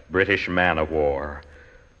Somerset British man-of-war,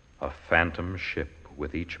 a phantom ship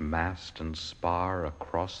with each mast and spar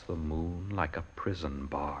across the moon like a prison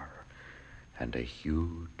bar, and a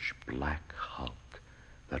huge black hulk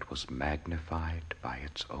that was magnified by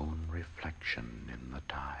its own reflection in the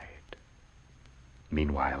tide.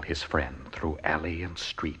 Meanwhile, his friend, through alley and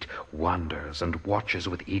street, wanders and watches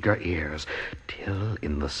with eager ears, till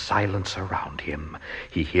in the silence around him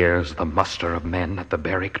he hears the muster of men at the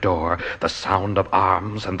barrack door, the sound of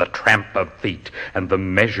arms and the tramp of feet, and the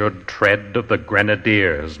measured tread of the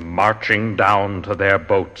grenadiers marching down to their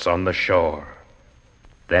boats on the shore.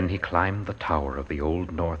 Then he climbed the tower of the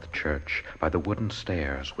Old North Church by the wooden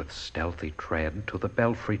stairs with stealthy tread to the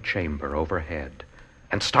belfry chamber overhead,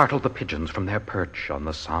 and startled the pigeons from their perch on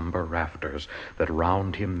the somber rafters that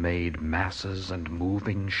round him made masses and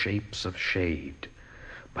moving shapes of shade,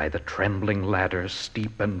 by the trembling ladder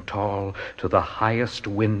steep and tall to the highest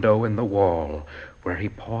window in the wall, where he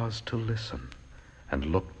paused to listen and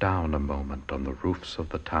looked down a moment on the roofs of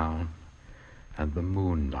the town and the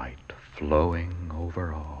moonlight flowing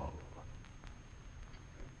over all.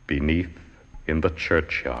 Beneath, in the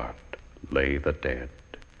churchyard, lay the dead,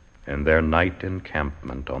 in their night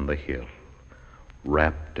encampment on the hill,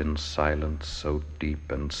 wrapped in silence so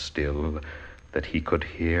deep and still that he could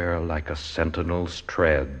hear like a sentinel's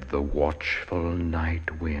tread the watchful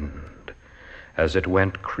night wind, as it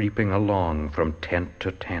went creeping along from tent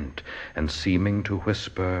to tent and seeming to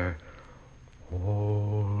whisper,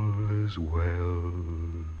 "All is well."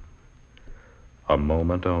 A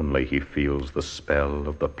moment only he feels the spell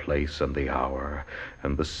of the place and the hour,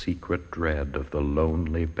 and the secret dread of the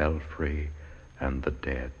lonely belfry and the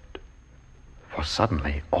dead. For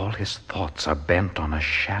suddenly all his thoughts are bent on a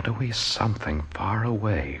shadowy something far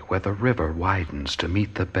away, where the river widens to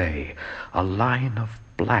meet the bay, a line of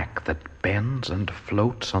black that bends and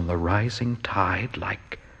floats on the rising tide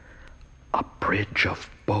like a bridge of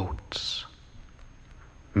boats.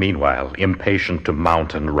 Meanwhile, impatient to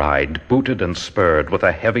mount and ride, booted and spurred, with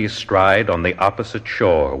a heavy stride on the opposite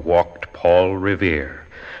shore walked Paul Revere.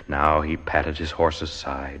 Now he patted his horse's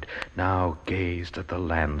side, now gazed at the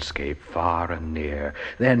landscape far and near,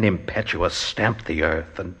 then impetuous stamped the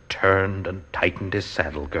earth and turned and tightened his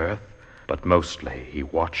saddle girth. But mostly he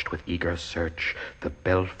watched with eager search the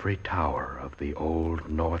belfry tower of the old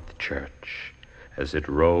North Church as it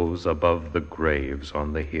rose above the graves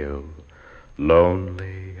on the hill,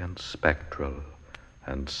 lonely and spectral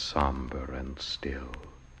and somber and still.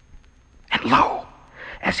 And lo!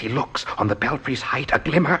 As he looks on the belfry's height, a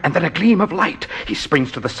glimmer and then a gleam of light. He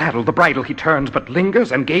springs to the saddle, the bridle he turns, but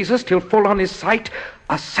lingers and gazes till full on his sight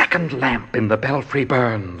a second lamp in the belfry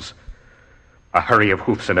burns. A hurry of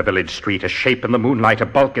hoofs in a village street, a shape in the moonlight, a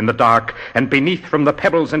bulk in the dark, and beneath from the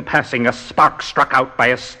pebbles in passing a spark struck out by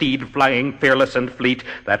a steed flying fearless and fleet.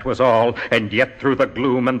 That was all, and yet through the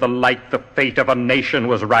gloom and the light the fate of a nation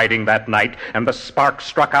was riding that night, and the spark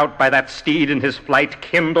struck out by that steed in his flight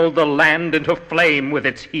kindled the land into flame with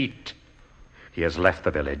its heat. He has left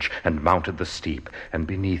the village and mounted the steep, and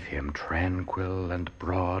beneath him, tranquil and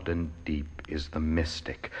broad and deep, is the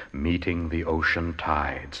mystic meeting the ocean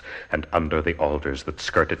tides, and under the alders that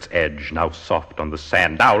skirt its edge, now soft on the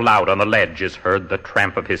sand, now loud on the ledge, is heard the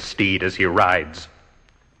tramp of his steed as he rides.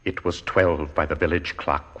 It was 12 by the village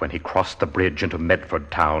clock when he crossed the bridge into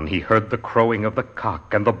Medford town. He heard the crowing of the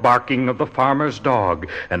cock and the barking of the farmer's dog,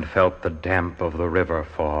 and felt the damp of the river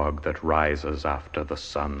fog that rises after the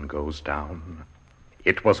sun goes down.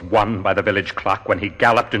 It was 1 by the village clock when he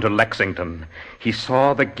galloped into Lexington. He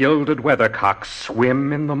saw the gilded weathercock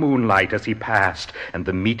swim in the moonlight as he passed, and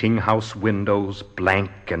the meeting-house windows, blank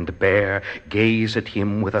and bare, gaze at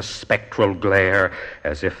him with a spectral glare,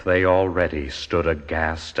 as if they already stood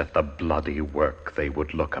aghast at the bloody work they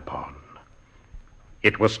would look upon.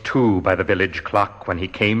 It was 2 by the village clock when he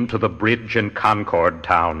came to the bridge in Concord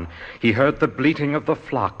town. He heard the bleating of the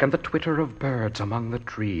flock and the twitter of birds among the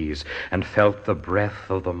trees, and felt the breath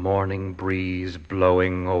of the morning breeze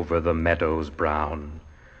blowing over the meadows brown.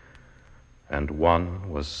 And one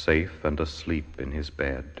was safe and asleep in his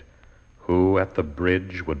bed, who at the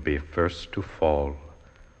bridge would be first to fall,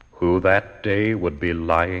 who that day would be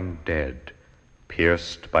lying dead,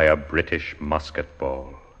 pierced by a British musket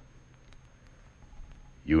ball.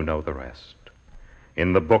 You know the rest.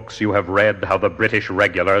 In the books you have read how the British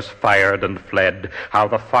regulars fired and fled, how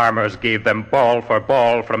the farmers gave them ball for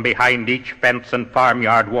ball from behind each fence and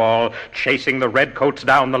farmyard wall, chasing the redcoats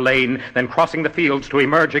down the lane, then crossing the fields to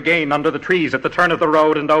emerge again under the trees at the turn of the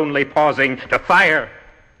road, and only pausing to fire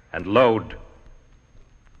and load.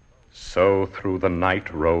 So through the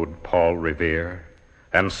night rode Paul Revere,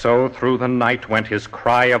 and so through the night went his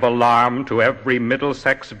cry of alarm to every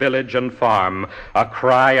Middlesex village and farm, a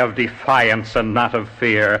cry of defiance and not of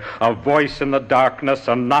fear, a voice in the darkness,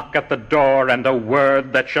 a knock at the door, and a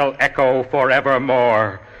word that shall echo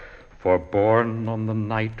forevermore. For borne on the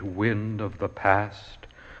night wind of the past,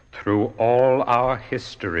 through all our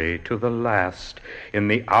history to the last, in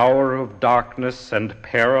the hour of darkness and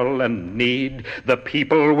peril and need, the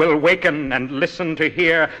people will waken and listen to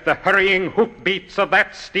hear the hurrying hoofbeats of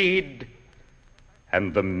that steed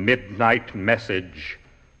and the midnight message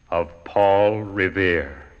of Paul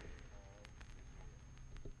Revere.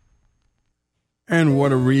 And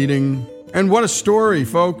what a reading, and what a story,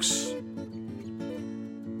 folks.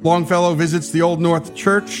 Longfellow visits the Old North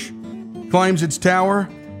Church, climbs its tower,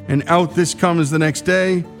 and out this comes the next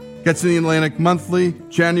day, gets in the Atlantic Monthly,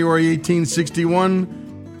 January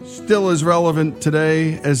 1861, still as relevant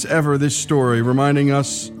today as ever, this story, reminding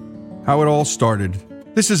us how it all started.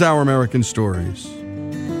 This is Our American Stories.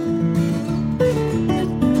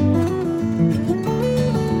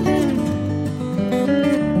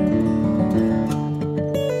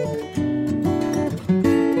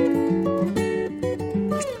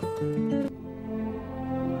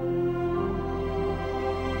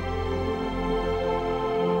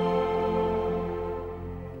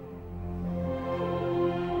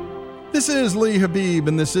 This is Lee Habib,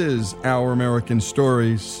 and this is Our American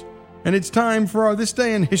Stories. And it's time for our This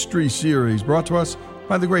Day in History series, brought to us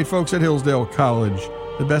by the great folks at Hillsdale College,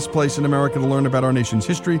 the best place in America to learn about our nation's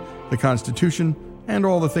history, the Constitution, and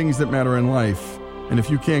all the things that matter in life. And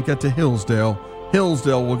if you can't get to Hillsdale,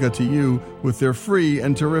 Hillsdale will get to you with their free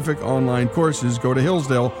and terrific online courses. Go to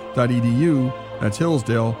hillsdale.edu. That's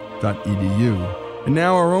hillsdale.edu. And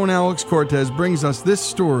now our own Alex Cortez brings us this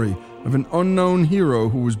story of an unknown hero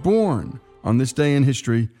who was born on this day in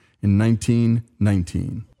history in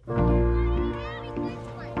 1919.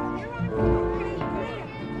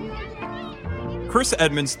 Chris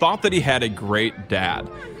Edmonds thought that he had a great dad,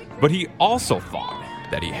 but he also thought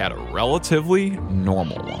that he had a relatively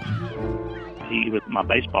normal one. He was my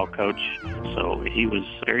baseball coach, so he was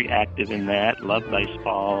very active in that, loved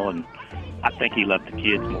baseball, and I think he loved the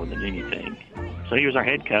kids more than anything. So he was our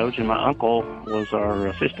head coach, and my uncle was our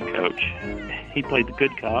assistant coach. He played the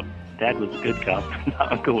good cop. Dad was the good cop. My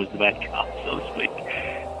uncle was the bad cop, so to speak.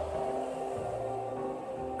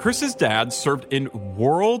 Chris's dad served in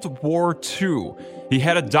World War II. He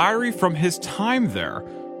had a diary from his time there,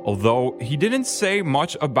 although he didn't say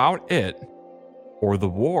much about it or the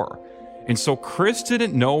war. And so Chris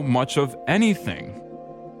didn't know much of anything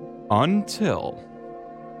until...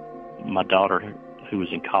 My daughter, who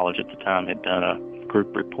was in college at the time, had done a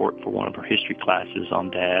group report for one of her history classes on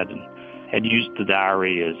Dad and had used the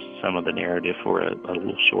diary as some of the narrative for a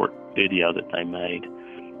little short video that they made.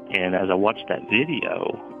 And as I watched that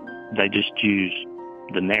video, they just used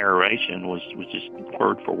the narration was just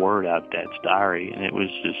word for word out of Dad's diary, and it was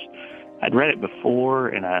just, I'd read it before,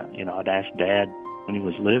 and I'd asked Dad when he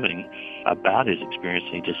was living about his experience,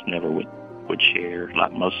 and he just never would share,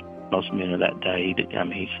 like most men of that day.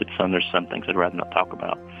 He said, "Son, there's some things I'd rather not talk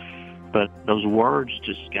about." But those words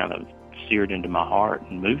just kind of seared into my heart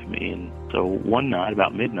and moved me. And so one night,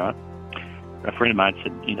 about midnight, a friend of mine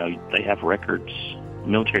said, they have records,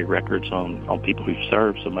 military records on people who've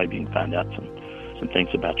served, so maybe you can find out some things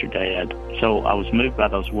about your dad. So I was moved by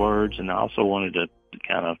those words, and I also wanted to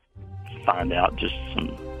kind of find out just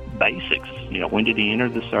some basics. When did he enter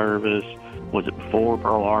the service? Was it before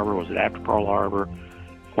Pearl Harbor? Was it after Pearl Harbor?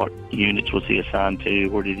 What units was he assigned to?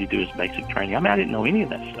 Where did he do his basic training? I didn't know any of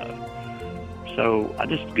that stuff. So I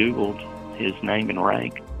just Googled his name and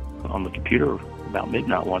rank on the computer about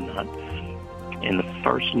midnight one night, and the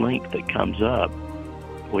first link that comes up,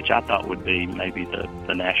 which I thought would be maybe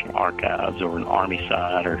the National Archives or an Army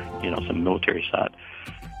site or, some military site,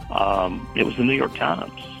 it was the New York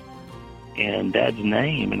Times. And Dad's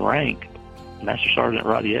name and rank, Master Sergeant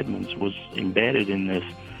Roddy Edmonds, was embedded in this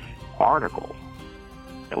article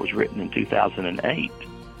that was written in 2008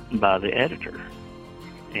 by the editor.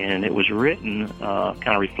 And it was written kind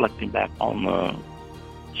of reflecting back on the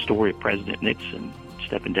story of President Nixon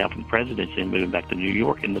stepping down from the presidency and moving back to New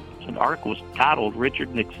York. And the article was titled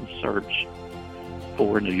 "Richard Nixon's Search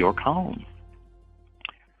for a New York Home."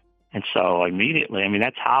 And so immediately,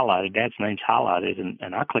 that's highlighted. Dad's name's highlighted.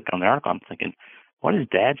 And I click on the article. I'm thinking, what is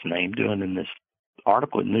Dad's name doing in this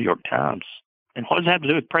article in the New York Times? And what does that have to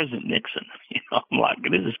do with President Nixon? I'm like,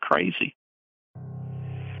 this is crazy.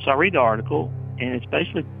 So I read the article, and it's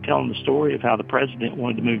basically telling the story of how the president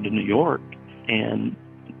wanted to move to New York, and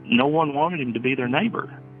no one wanted him to be their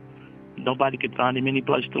neighbor. Nobody could find him any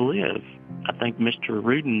place to live. I think Mr.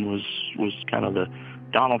 Rudin was kind of the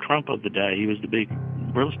Donald Trump of the day. He was the big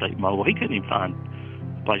real estate mogul. He couldn't even find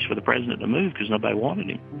a place for the president to move because nobody wanted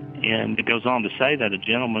him. And it goes on to say that a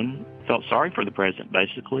gentleman felt sorry for the president,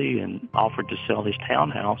 basically, and offered to sell his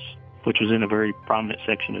townhouse, which was in a very prominent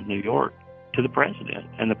section of New York, to the president.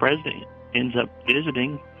 And the president ends up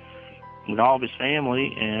visiting with all of his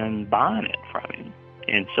family and buying it from him.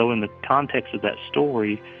 And so in the context of that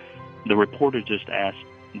story, the reporter just asked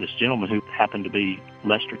this gentleman, who happened to be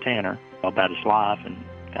Lester Tanner, about his life, and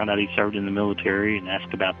found out he served in the military, and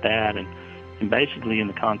asked about that. And basically in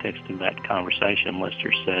the context of that conversation,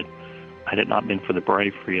 Lester said, "Had it not been for the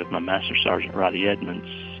bravery of my Master Sergeant Roddy Edmonds,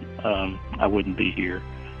 I wouldn't be here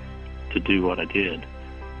to do what I did."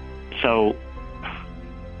 So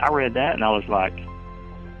I read that and I was like,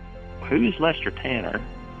 who is Lester Tanner?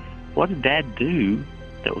 What did Dad do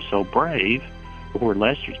that was so brave? Where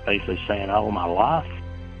Lester's basically saying, I owe my life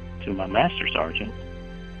to my Master Sergeant.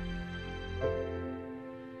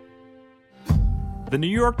 The New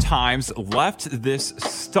York Times left this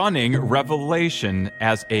stunning revelation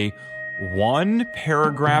as a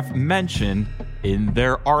one-paragraph mention in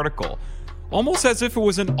their article, almost as if it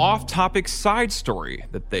was an off-topic side story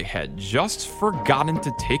that they had just forgotten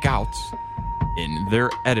to take out in their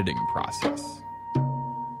editing process.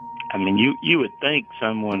 You would think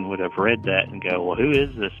someone would have read that and go, well, who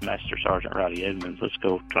is this Master Sergeant Roddy Edmonds? Let's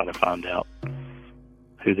go try to find out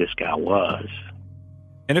who this guy was.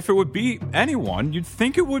 And if it would be anyone, you'd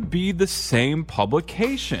think it would be the same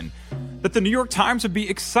publication. That the New York Times would be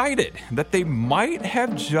excited that they might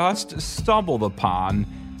have just stumbled upon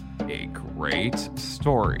a great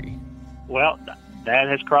story. Well, that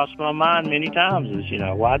has crossed my mind many times is,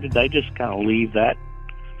 why did they just kind of leave that,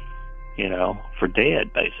 for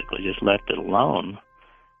dead, basically, just left it alone?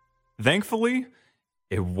 Thankfully,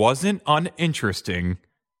 it wasn't uninteresting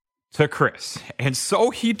to Chris, and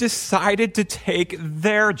so he decided to take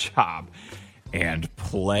their job. and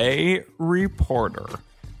play reporter.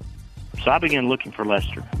 So I began looking for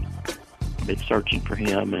Lester. I've been searching for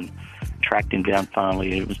him and tracked him down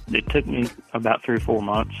finally. It took me about 3 or 4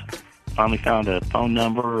 months. Finally found a phone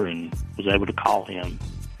number and was able to call him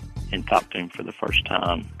and talk to him for the first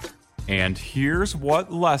time. And here's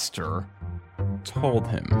what Lester told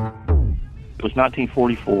him. It was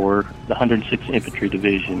 1944. The 106th Infantry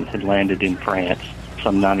Division had landed in France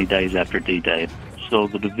some 90 days after D-Day. So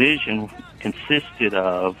the division consisted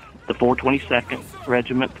of the 422nd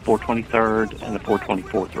Regiment, the 423rd, and the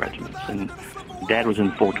 424th Regiments. And Dad was in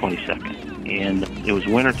the 422nd. And it was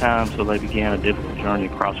wintertime, so they began a difficult journey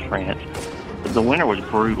across France. But the winter was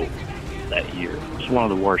brutal that year. It was one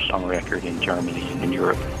of the worst on record in Germany and in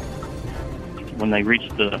Europe. When they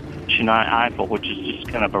reached the Chennai Eifel, which is just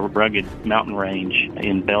kind of a rugged mountain range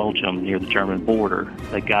in Belgium near the German border,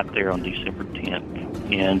 they got there on December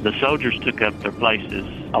 10th. And the soldiers took up their places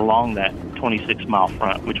along that 26-mile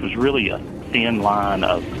front, which was really a thin line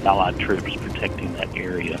of Allied troops protecting that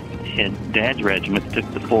area. And Dad's regiment took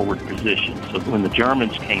the forward position. So when the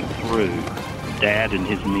Germans came through, Dad and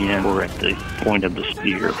his men were at the point of the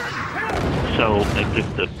spear. So they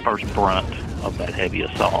took the first brunt of that heavy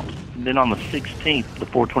assault. Then on the 16th, the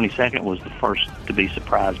 422nd was the first to be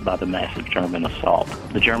surprised by the massive German assault.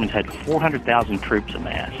 The Germans had 400,000 troops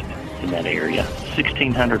amassed in that area,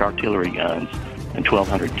 1,600 artillery guns, and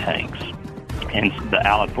 1,200 tanks. And the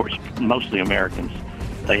Allied force, mostly Americans,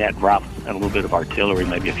 they had rifles and a little bit of artillery,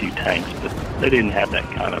 maybe a few tanks, but they didn't have that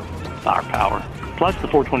kind of firepower. Plus, the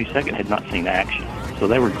 422nd had not seen action, so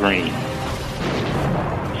they were green.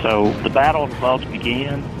 So the Battle of the Bulge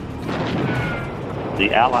began.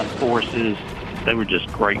 The Allied forces, they were just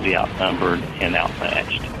greatly outnumbered and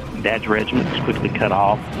outmatched. Dad's regiment was quickly cut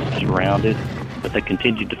off, surrounded, but they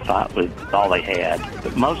continued to fight with all they had.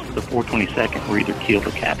 But most of the 422nd were either killed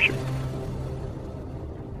or captured.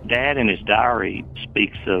 Dad in his diary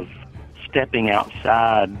speaks of stepping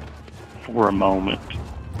outside for a moment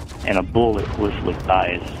and a bullet whistling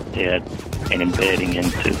by his head and embedding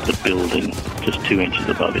into the building just 2 inches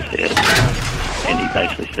above his head. And he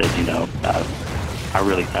basically said, you know, I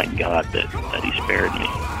really thank God that he spared me.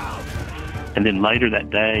 And then later that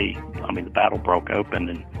day, the battle broke open,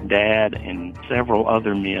 and Dad and several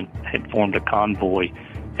other men had formed a convoy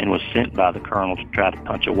and was sent by the colonel to try to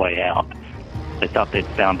punch a way out. They thought they'd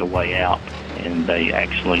found a way out, and they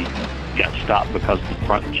actually got stopped because the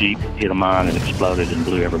front Jeep hit a mine and exploded and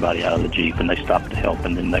blew everybody out of the Jeep, and they stopped to help,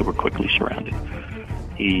 and then they were quickly surrounded.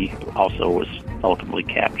 He also was ultimately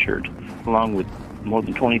captured, along with more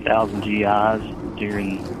than 20,000 GIs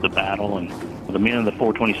during the battle, and the men of the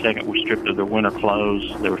 422nd were stripped of their winter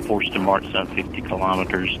clothes. They were forced to march some 50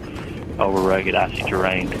 kilometers over rugged, icy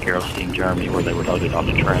terrain to Gerolstein, Germany, where they were loaded on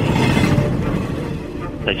the train.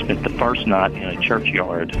 They spent the first night in a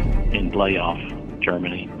churchyard in Blayoff,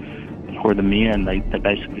 Germany, where the men, they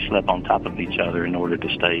basically slept on top of each other in order to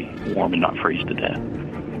stay warm and not freeze to death.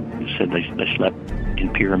 They said they slept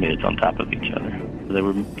in pyramids on top of each other. There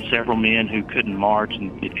were several men who couldn't march,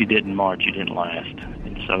 and if you didn't march, you didn't last.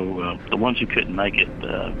 And so the ones who couldn't make it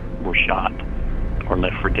were shot or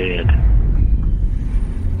left for dead.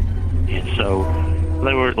 And so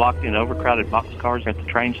they were locked in overcrowded boxcars at the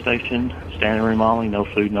train station, standing room only, no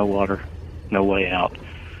food, no water, no way out.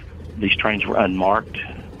 These trains were unmarked.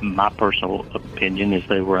 My personal opinion is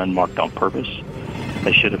they were unmarked on purpose.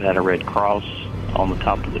 They should have had a red cross on the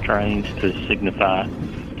top of the trains to signify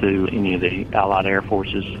to any of the Allied Air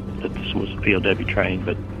Forces that this was a POW train,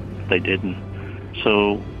 but they didn't.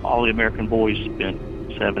 So all the American boys spent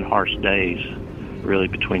 7 harsh days, really,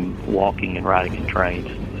 between walking and riding in trains,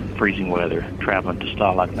 freezing weather, traveling to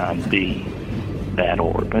Stalag 9B, Bad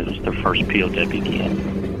Orb. It was their first POW camp,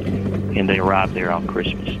 and they arrived there on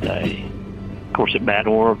Christmas Day. Of course, at Bad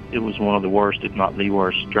Orb, it was one of the worst, if not the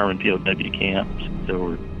worst, German POW camps. There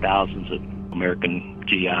were thousands of American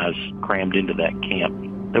GIs crammed into that camp.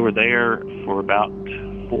 They were there for about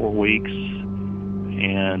 4 weeks,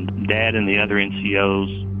 and Dad and the other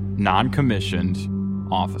NCOs, non-commissioned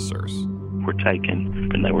officers, were taken,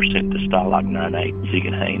 and they were sent to Stalag 9-8,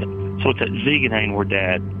 Ziegenhain. So it's at Ziegenhain where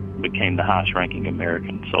Dad became the highest-ranking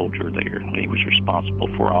American soldier there, and he was responsible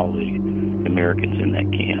for all the Americans in that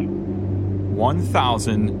camp.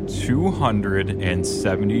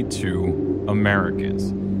 1,272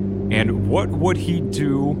 Americans. And what would he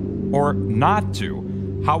do or not do?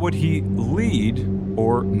 How would he lead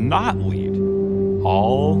or not lead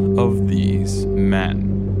all of these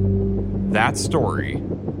men? That story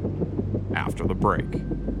after the break.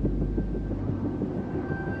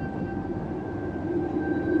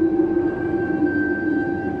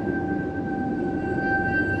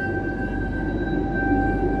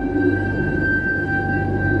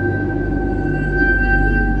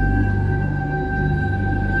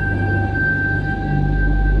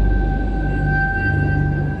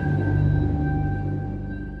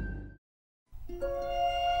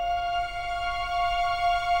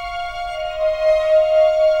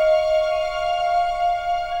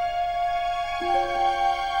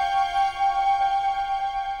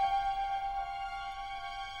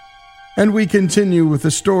 And we continue with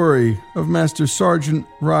the story of Master Sergeant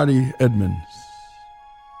Roddy Edmonds.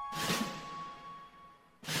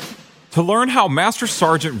 To learn how Master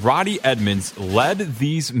Sergeant Roddy Edmonds led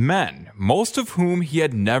these men, most of whom he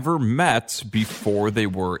had never met before they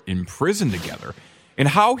were in prison together, and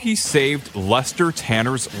how he saved Lester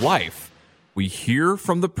Tanner's life, we hear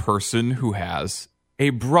from the person who has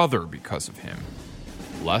a brother because of him,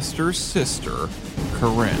 Lester's sister,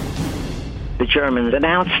 Corinne. The Germans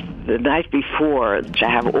announced the night before to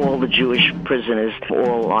have all the Jewish prisoners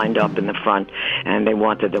all lined up in the front, and they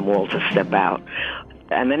wanted them all to step out.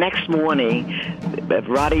 And the next morning,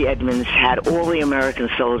 Roddy Edmonds had all the American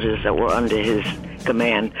soldiers that were under his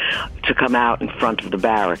command to come out in front of the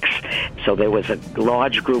barracks. So there was a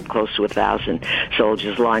large group, close to 1,000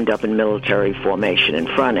 soldiers lined up in military formation in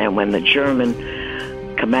front. And when the German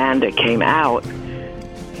commander came out,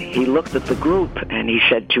 he looked at the group and he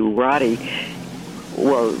said to Roddy,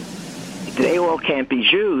 well, they all can't be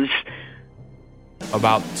Jews.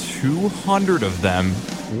 About 200 of them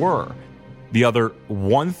were. The other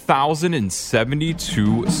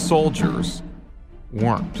 1,072 soldiers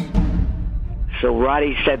weren't. So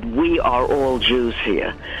Roddy said, we are all Jews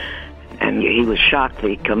here. And he was shocked,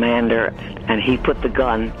 the commander, and he put the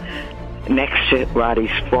gun next to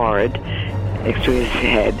Roddy's forehead, next to his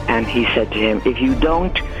head, and he said to him, if you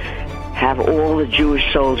don't have all the Jewish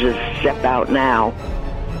soldiers step out now,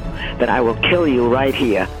 then I will kill you right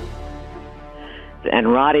here.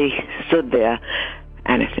 And Roddy stood there,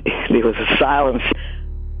 and there was a silence.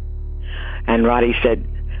 And Roddy said,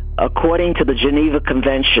 according to the Geneva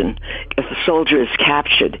Convention, if a soldier is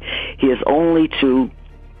captured, he is only to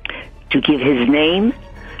give his name,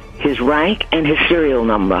 his rank, and his serial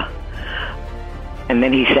number. And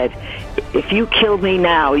then he said, if you kill me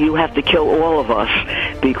now, you have to kill all of us,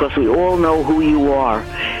 because we all know who you are.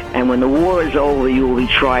 And when the war is over, you will be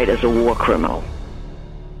tried as a war criminal.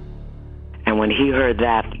 And when he heard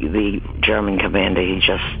that, the German commander, he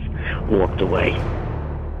just walked away.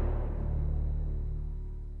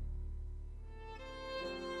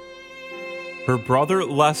 Her brother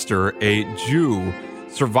Lester, a Jew,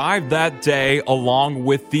 survived that day along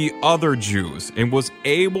with the other Jews and was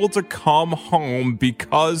able to come home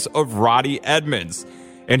because of Roddy Edmonds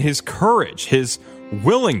and his courage, his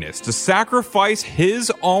willingness to sacrifice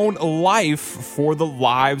his own life for the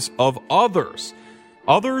lives of others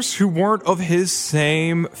who weren't of his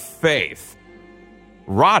same faith.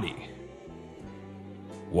 Roddy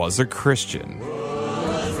was a Christian.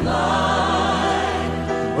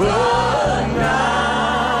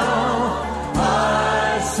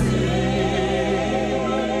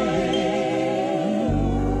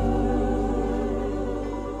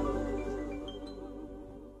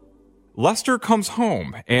 Lester comes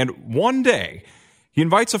home, and one day he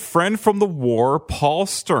invites a friend from the war, Paul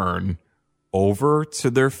Stern, over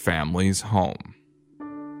to their family's home.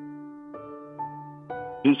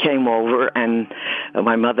 He came over, and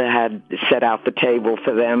my mother had set out the table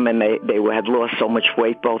for them, and they had lost so much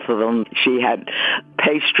weight, both of them. She had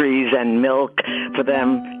pastries and milk for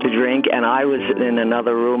them to drink, and I was in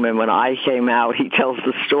another room, and when I came out, he tells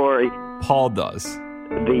the story. Paul does.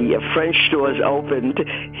 The French doors opened,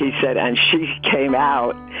 he said, and she came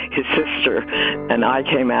out, his sister, and I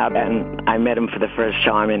came out, and I met him for the first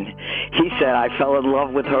time, and he said I fell in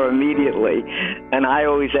love with her immediately, and I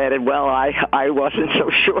always added, well, I wasn't so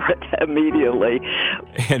sure immediately.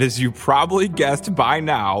 And as you probably guessed by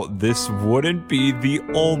now, this wouldn't be the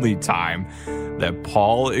only time that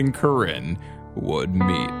Paul and Corinne would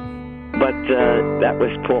meet. But that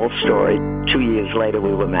was Paul's story. 2 years later,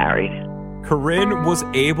 we were married. Corinne was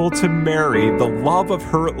able to marry the love of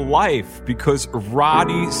her life because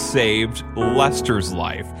Roddy saved Lester's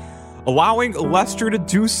life, allowing Lester to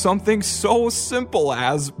do something so simple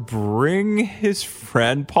as bring his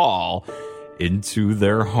friend Paul into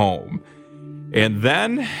their home. And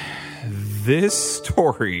then this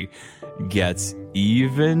story gets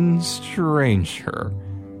even stranger.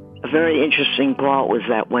 A very interesting part was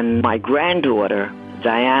that when my granddaughter,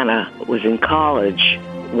 Diana, was in college,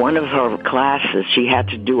 one of her classes, she had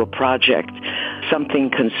to do a project, something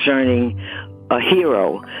concerning a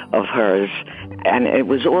hero of hers. And it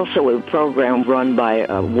was also a program run by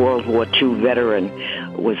a World War II veteran,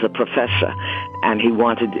 was a professor. And he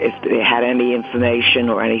wanted, if they had any information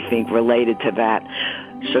or anything related to that.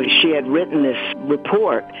 So she had written this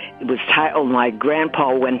report. It was titled, My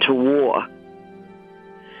Grandpa Went to War.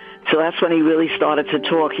 So that's when he really started to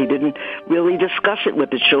talk. He didn't really discuss it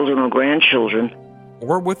with the children or grandchildren.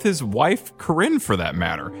 Or with his wife, Corinne, for that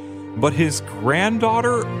matter. But his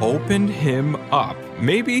granddaughter opened him up.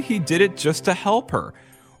 Maybe he did it just to help her,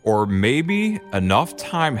 or maybe enough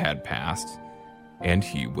time had passed and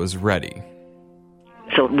he was ready.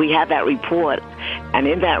 So we had that report, and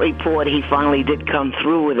in that report he finally did come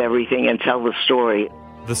through with everything and tell the story.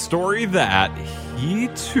 The story that he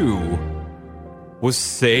too was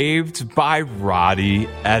saved by Roddy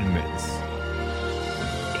Edmonds.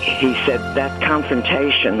 He said that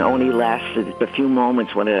confrontation only lasted a few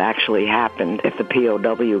moments when it actually happened at the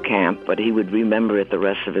POW camp, but he would remember it the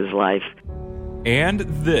rest of his life. And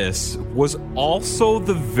this was also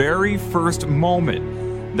the very first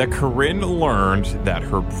moment that Corinne learned that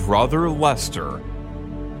her brother Lester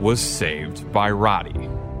was saved by Roddy.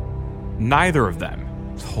 Neither of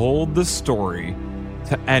them told the story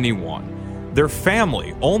to anyone. Their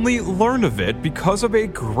family only learned of it because of a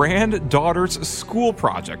granddaughter's school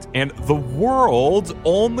project, and the world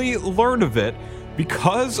only learned of it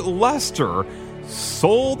because Lester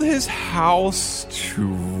sold his house to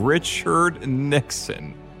Richard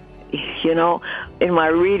Nixon. You know, in my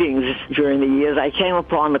readings during the years, I came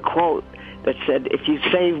upon the quote that said, if you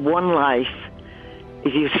save one life,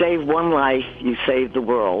 you save the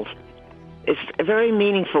world. It's very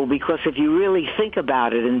meaningful because if you really think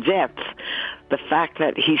about it in depth, the fact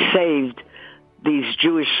that he saved these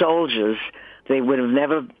Jewish soldiers, they would have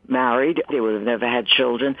never married, they would have never had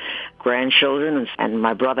children, grandchildren, and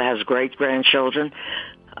my brother has great-grandchildren.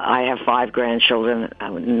 I have 5 grandchildren,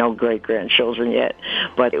 no great-grandchildren yet.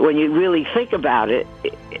 But when you really think about it,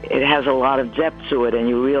 it has a lot of depth to it, and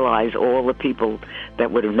you realize all the people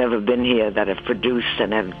that would have never been here that have produced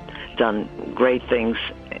and have done great things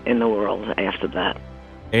in the world after that.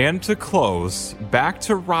 And to close, back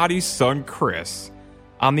to Roddy's son Chris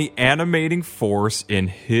on the animating force in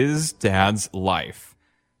his dad's life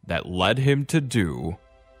that led him to do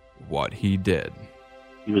what he did.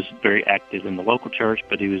 He was very active in the local church,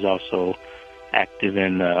 but he was also active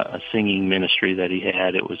in a singing ministry that he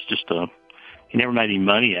had. It was just he never made any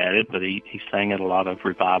money at it, but he sang at a lot of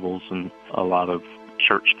revivals and a lot of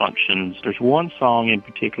church functions. There's one song in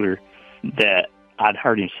particular that I'd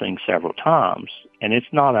heard him sing several times, and it's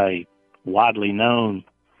not a widely known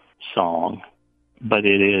song, but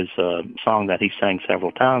it is a song that he sang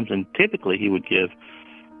several times, and typically he would give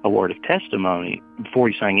a word of testimony before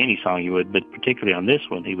he sang any song he would, but particularly on this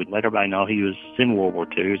one, he would let everybody know he was in World War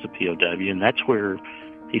II, he was a POW, and that's where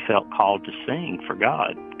he felt called to sing for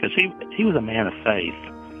God, because he was a man of faith,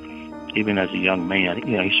 even as a young man.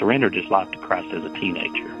 You know, he surrendered his life to Christ as a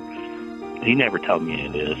teenager. He never told me any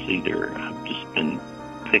of this either. I've just been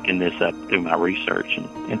picking this up through my research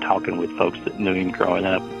and talking with folks that knew him growing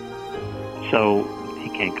up. So he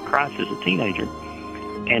came to Christ as a teenager,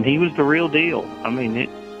 and he was the real deal. I mean,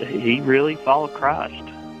 he really followed Christ.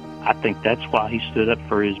 I think that's why he stood up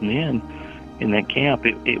for his men in that camp.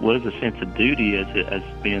 It was a sense of duty as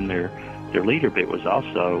being their leader, but it was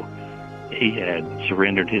also he had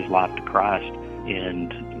surrendered his life to Christ,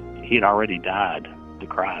 and he had already died to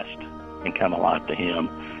Christ and come alive to him.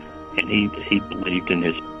 And he believed in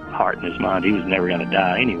his heart and his mind he was never going to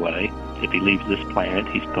die anyway. If he leaves this planet,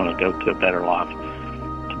 he's going to go to a better life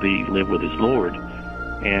to live with his Lord.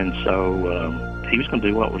 And so he was going to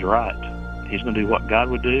do what was right. He's going to do what God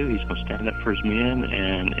would do. He's going to stand up for his men,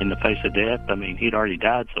 and in the face of death, I mean, he'd already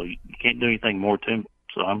died, so you can't do anything more to him.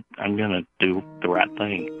 So I'm going to do the right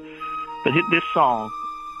thing. But this song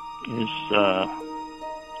is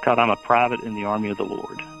called "I'm a Private in the Army of the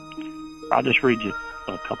Lord." I'll just read you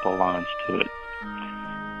a couple of lines to it.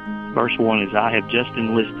 Verse 1 is, I have just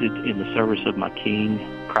enlisted in the service of my King,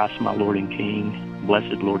 Christ my Lord and King,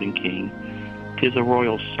 blessed Lord and King. 'Tis a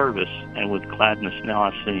royal service, and with gladness now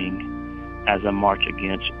I sing, as I march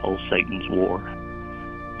against old Satan's war.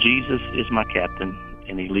 Jesus is my captain,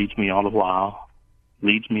 and he leads me all the while,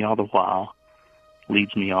 leads me all the while,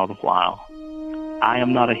 leads me all the while. I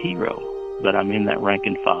am not a hero, but I'm in that rank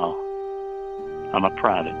and file. I'm a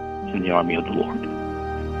private in the army of the Lord.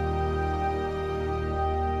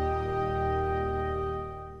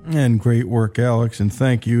 And great work, Alex, and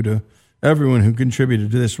thank you to everyone who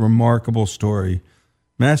contributed to this remarkable story.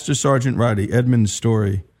 Master Sergeant Roddy Edmonds'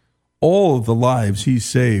 story. All of the lives he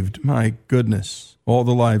saved. My goodness, all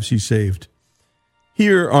the lives he saved.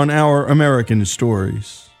 Here on Our American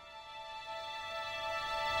Stories.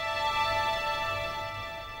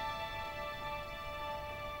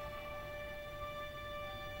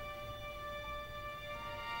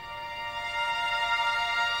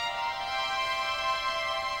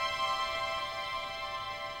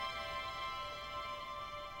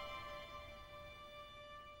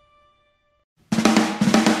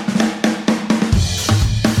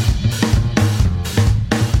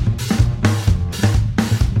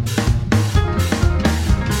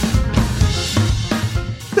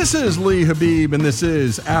 This is Lee Habib, and this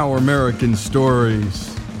is Our American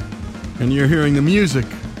Stories. And you're hearing the music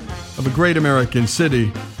of a great American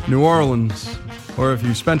city, New Orleans, or if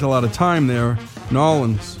you spent a lot of time there,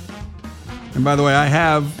 Nolans. And by the way,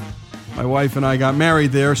 my wife and I got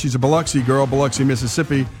married there. She's a Biloxi girl, Biloxi,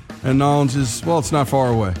 Mississippi, and Nolans is, well, it's not far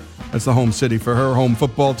away. That's the home city for her, home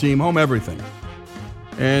football team, home everything.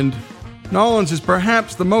 And Nolans is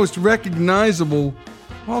perhaps the most recognizable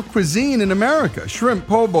cuisine in America. Shrimp,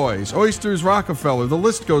 po' boys, oysters, Rockefeller, the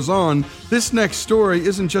list goes on. This next story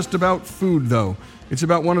isn't just about food, though. It's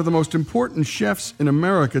about one of the most important chefs in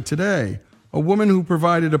America today, a woman who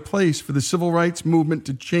provided a place for the civil rights movement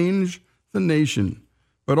to change the nation,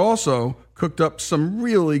 but also cooked up some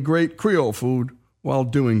really great Creole food while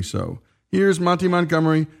doing so. Here's Monty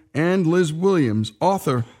Montgomery and Liz Williams,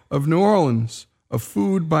 author of New Orleans, a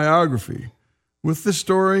food biography, with the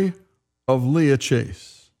story of Leah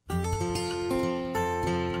Chase.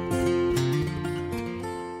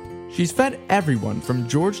 She's fed everyone from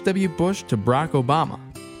George W. Bush to Barack Obama.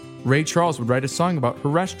 Ray Charles would write a song about her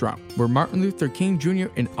restaurant, where Martin Luther King Jr.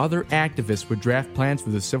 and other activists would draft plans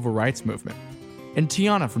for the civil rights movement. And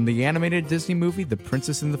Tiana from the animated Disney movie The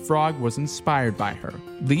Princess and the Frog was inspired by her.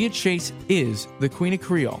 Leah Chase is the Queen of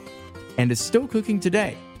Creole and is still cooking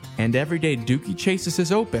today. And every day Dookie Chases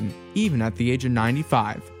is open, even at the age of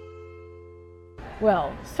 95.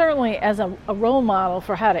 Well, certainly as a role model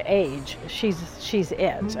for how to age, she's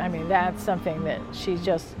it. I mean, that's something that she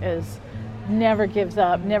just never gives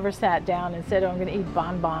up, never sat down and said, oh, I'm going to eat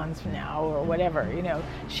bonbons now or whatever. You know,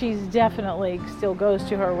 she's definitely still goes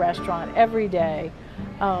to her restaurant every day.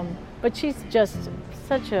 But she's just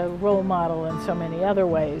such a role model in so many other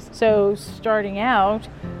ways. So starting out,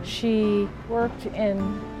 she worked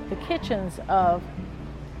in the kitchens of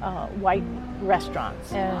white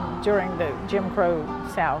restaurants and during the Jim Crow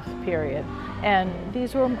South period. And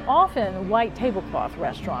these were often white tablecloth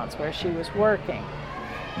restaurants where she was working.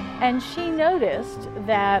 And she noticed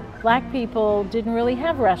that black people didn't really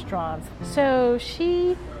have restaurants. So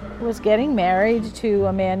she was getting married to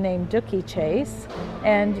a man named Dookie Chase,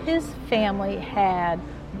 and his family had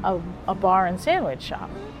a bar and sandwich shop.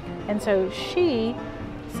 And so she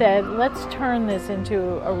said, let's turn this into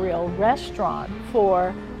a real restaurant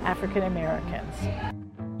for African Americans.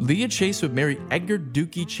 Leah Chase would marry Edgar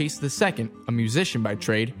Dookie Chase II, a musician by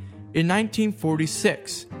trade, in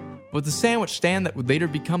 1946. But the sandwich stand that would later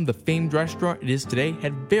become the famed restaurant it is today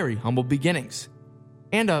had very humble beginnings.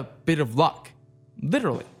 And a bit of luck.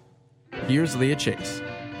 Literally. Here's Leah Chase.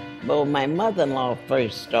 Well, my mother-in-law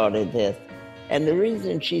first started this. And the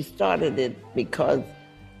reason she started it because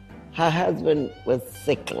her husband was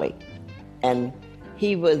sickly. And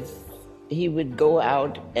he would go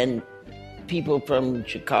out, and people from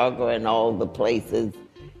Chicago and all the places,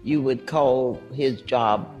 you would call his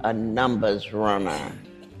job a numbers runner.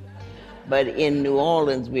 But in New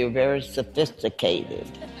Orleans, we were very sophisticated.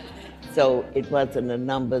 So it wasn't a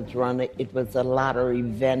numbers runner, it was a lottery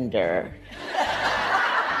vendor.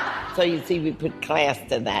 So you see, we put class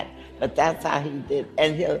to that. But that's how he did.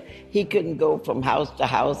 And he couldn't go from house to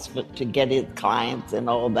house to get his clients and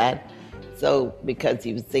all that. So because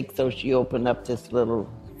he was sick, so she opened up this little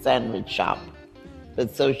sandwich shop.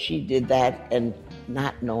 But so she did that, and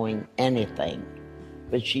not knowing anything.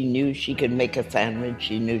 But she knew she could make a sandwich,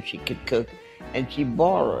 she knew she could cook, and she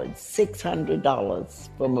borrowed $600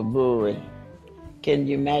 from a brewery. Can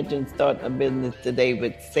you imagine starting a business today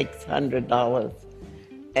with $600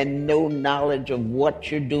 and no knowledge of what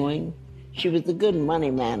you're doing? She was a good money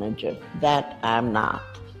manager. That I'm not.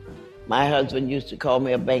 My husband used to call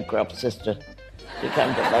me a bankrupt sister. She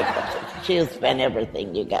comes to bankrupt sister. She'll spend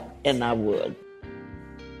everything you got, and I would.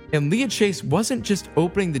 And Leah Chase wasn't just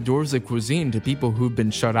opening the doors of cuisine to people who'd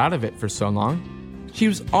been shut out of it for so long. She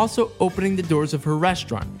was also opening the doors of her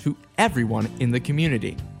restaurant to everyone in the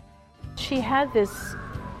community. She had this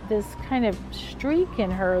kind of streak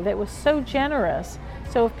in her that was so generous.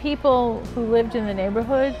 So if people who lived in the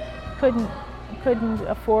neighborhood couldn't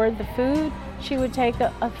afford the food, she would take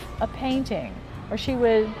a painting, or she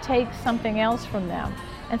would take something else from them.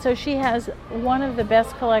 And so she has one of the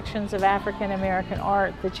best collections of African American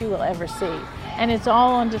art that you will ever see. And it's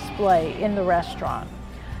all on display in the restaurant.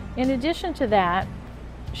 In addition to that,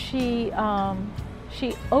 she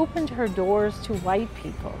opened her doors to white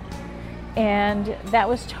people. And that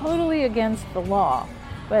was totally against the law.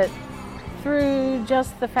 But through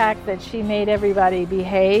just the fact that she made everybody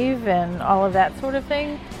behave and all of that sort of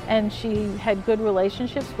thing, and she had good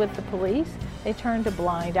relationships with the police, they turned a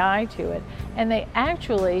blind eye to it. And they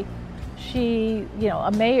actually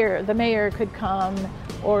the mayor could come,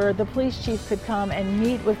 or the police chief could come and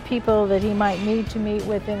meet with people that he might need to meet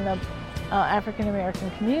with in the African American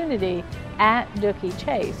community at Dooky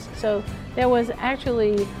Chase. So there was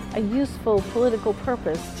actually a useful political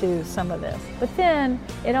purpose to some of this. But then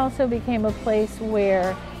it also became a place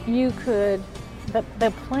where you could,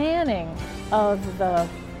 the planning of the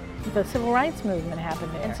civil rights movement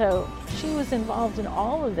happened there. And so she was involved in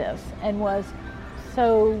all of this and was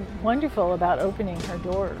so wonderful about opening her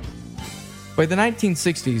doors. By the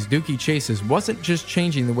 1960s, Dooky Chase's wasn't just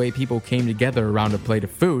changing the way people came together around a plate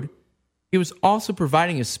of food. He was also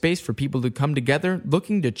providing a space for people to come together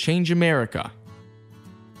looking to change America.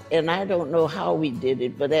 And I don't know how we did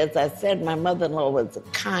it, but as I said, my mother-in-law was a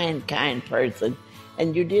kind person,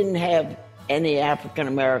 and you didn't have any African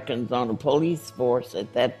Americans on the police force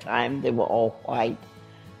at that time. They were all white.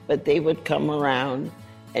 But they would come around,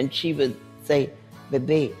 and she would say,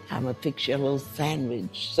 "Baby, I'm going to fix you a little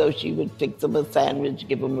sandwich." So she would fix them a sandwich,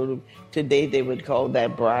 give them a little, today they would call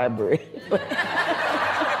that bribery.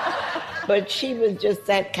 But she was just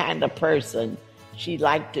that kind of person. She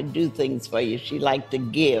liked to do things for you. She liked to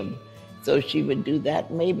give. So she would do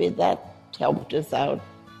that. Maybe that helped us out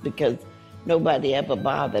because nobody ever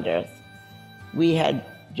bothered us. We had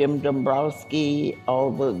Jim Dombrowski,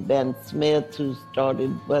 Ben Smith, who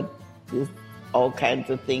started all kinds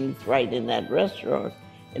of things right in that restaurant,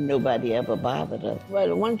 and nobody ever bothered us.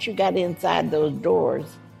 Well, once you got inside those doors,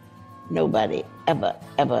 nobody ever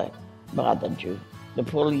bothered you. The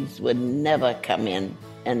police would never come in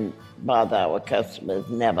and bother our customers,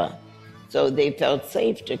 never. So they felt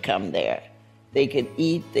safe to come there. They could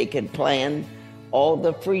eat, they could plan. All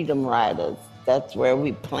the Freedom Riders, that's where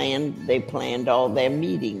they planned all their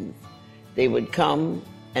meetings. They would come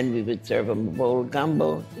and we would serve them a bowl of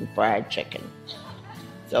gumbo and fried chicken.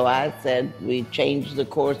 So I said we changed the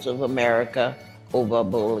course of America over a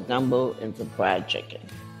bowl of gumbo and some fried chicken.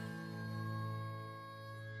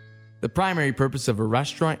 The primary purpose of a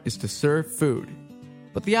restaurant is to serve food.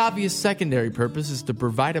 But the obvious secondary purpose is to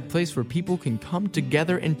provide a place where people can come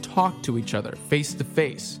together and talk to each other face to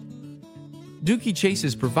face. Dooky Chase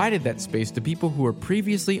has provided that space to people who were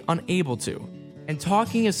previously unable to. And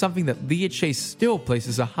talking is something that Leah Chase still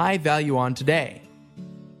places a high value on today.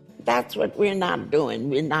 That's what we're not doing.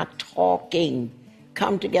 We're not talking.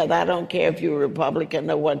 Come together. I don't care if you're a Republican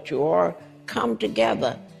or what you are. Come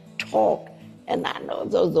together. Talk. And I know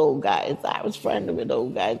those old guys. I was friendly with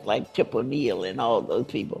old guys like Tip O'Neill and all those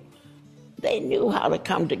people. They knew how to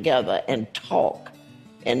come together and talk.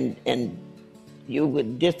 And you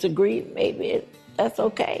would disagree, maybe that's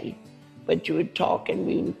okay. But you would talk and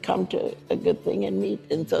we would come to a good thing and meet.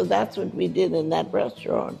 And so that's what we did in that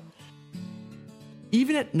restaurant.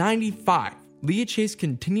 Even at 95, Leah Chase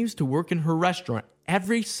continues to work in her restaurant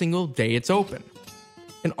every single day it's open.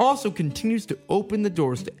 And also continues to open the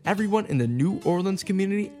doors to everyone in the New Orleans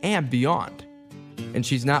community and beyond. And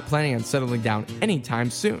she's not planning on settling down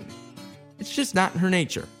anytime soon. It's just not in her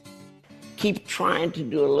nature. Keep trying to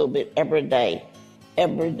do a little bit every day.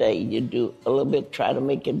 Every day you do a little bit, try to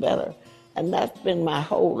make it better. And that's been my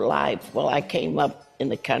whole life. Well, I came up in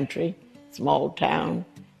the country, small town,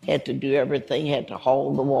 had to do everything, had to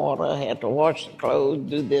haul the water, had to wash the clothes,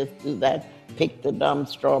 do this, do that, pick the dumb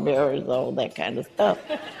strawberries, all that kind of stuff.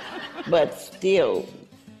 But still,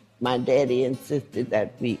 my daddy insisted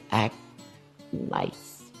that we act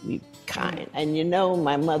nice, we kind. And you know,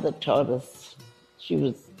 my mother taught us, she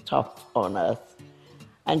was tough on us.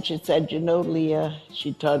 And she said, you know, Leah,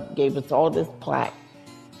 she gave us all this plaque.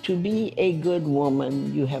 To be a good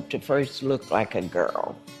woman, you have to first look like a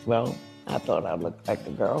girl. Well, I thought I looked like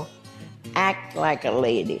a girl. Act like a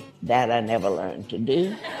lady. That I never learned to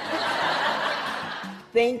do.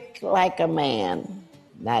 Think like a man.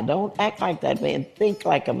 Now, don't act like that man. Think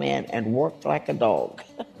like a man and work like a dog.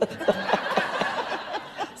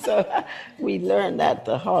 So we learned that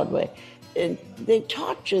the hard way. And they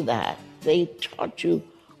taught you that. They taught you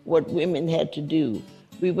what women had to do.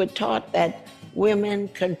 We were taught that women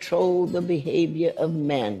control the behavior of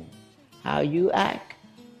men. How you act,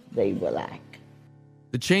 they will act.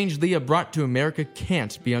 The change Leah brought to America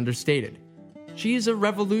can't be understated. She is a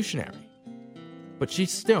revolutionary. But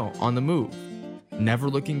she's still on the move, never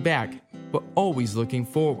looking back, but always looking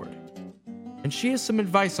forward. And she has some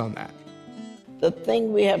advice on that. The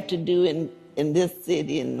thing we have to do in this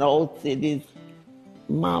city and in all cities,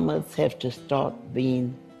 mamas have to start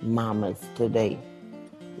being mamas today.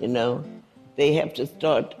 You know, they have to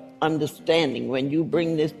start understanding when you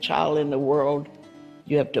bring this child in the world,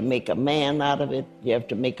 you have to make a man out of it, you have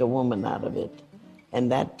to make a woman out of it.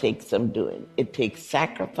 And that takes some doing. It takes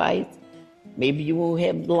sacrifice, Maybe you won't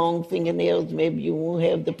have long fingernails, maybe you won't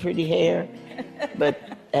have the pretty hair, but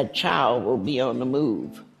that child will be on the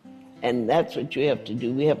move. And that's what you have to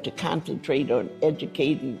do. We have to concentrate on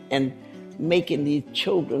educating and making these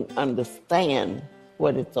children understand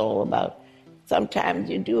what it's all about. Sometimes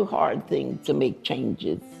you do hard things to make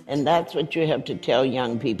changes, and that's what you have to tell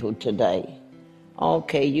young people today.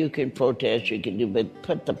 Okay, you can protest, you can do, but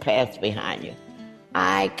put the past behind you.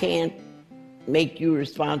 I can't make you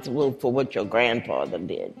responsible for what your grandfather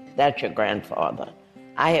did. That's your grandfather.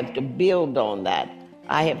 I have to build on that.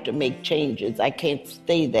 I have to make changes. I can't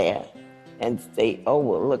stay there and say, oh,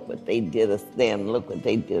 well, look what they did us then, look what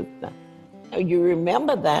they did us now. You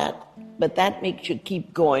remember that, but that makes you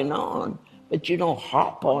keep going on. But you don't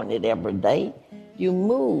harp on it every day. You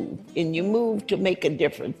move, and you move to make a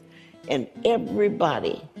difference. And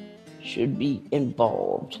everybody should be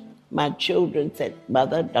involved. My children said,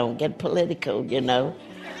 Mother, don't get political, you know.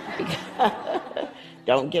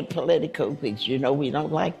 Don't get political because, you know, we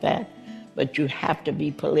don't like that. But you have to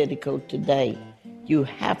be political today. You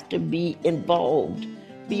have to be involved.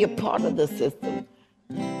 Be a part of the system.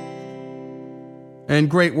 And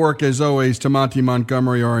great work, as always, to Monty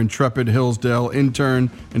Montgomery, our intrepid Hillsdale intern.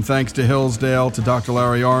 And thanks to Hillsdale, to Dr.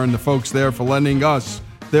 Larry Arnn, the folks there for lending us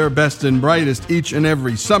their best and brightest each and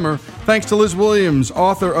every summer. Thanks to Liz Williams,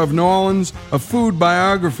 author of New Orleans, a food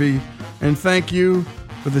biography. And thank you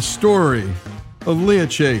for the story of Leah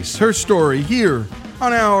Chase, her story here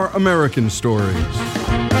on Our American Stories.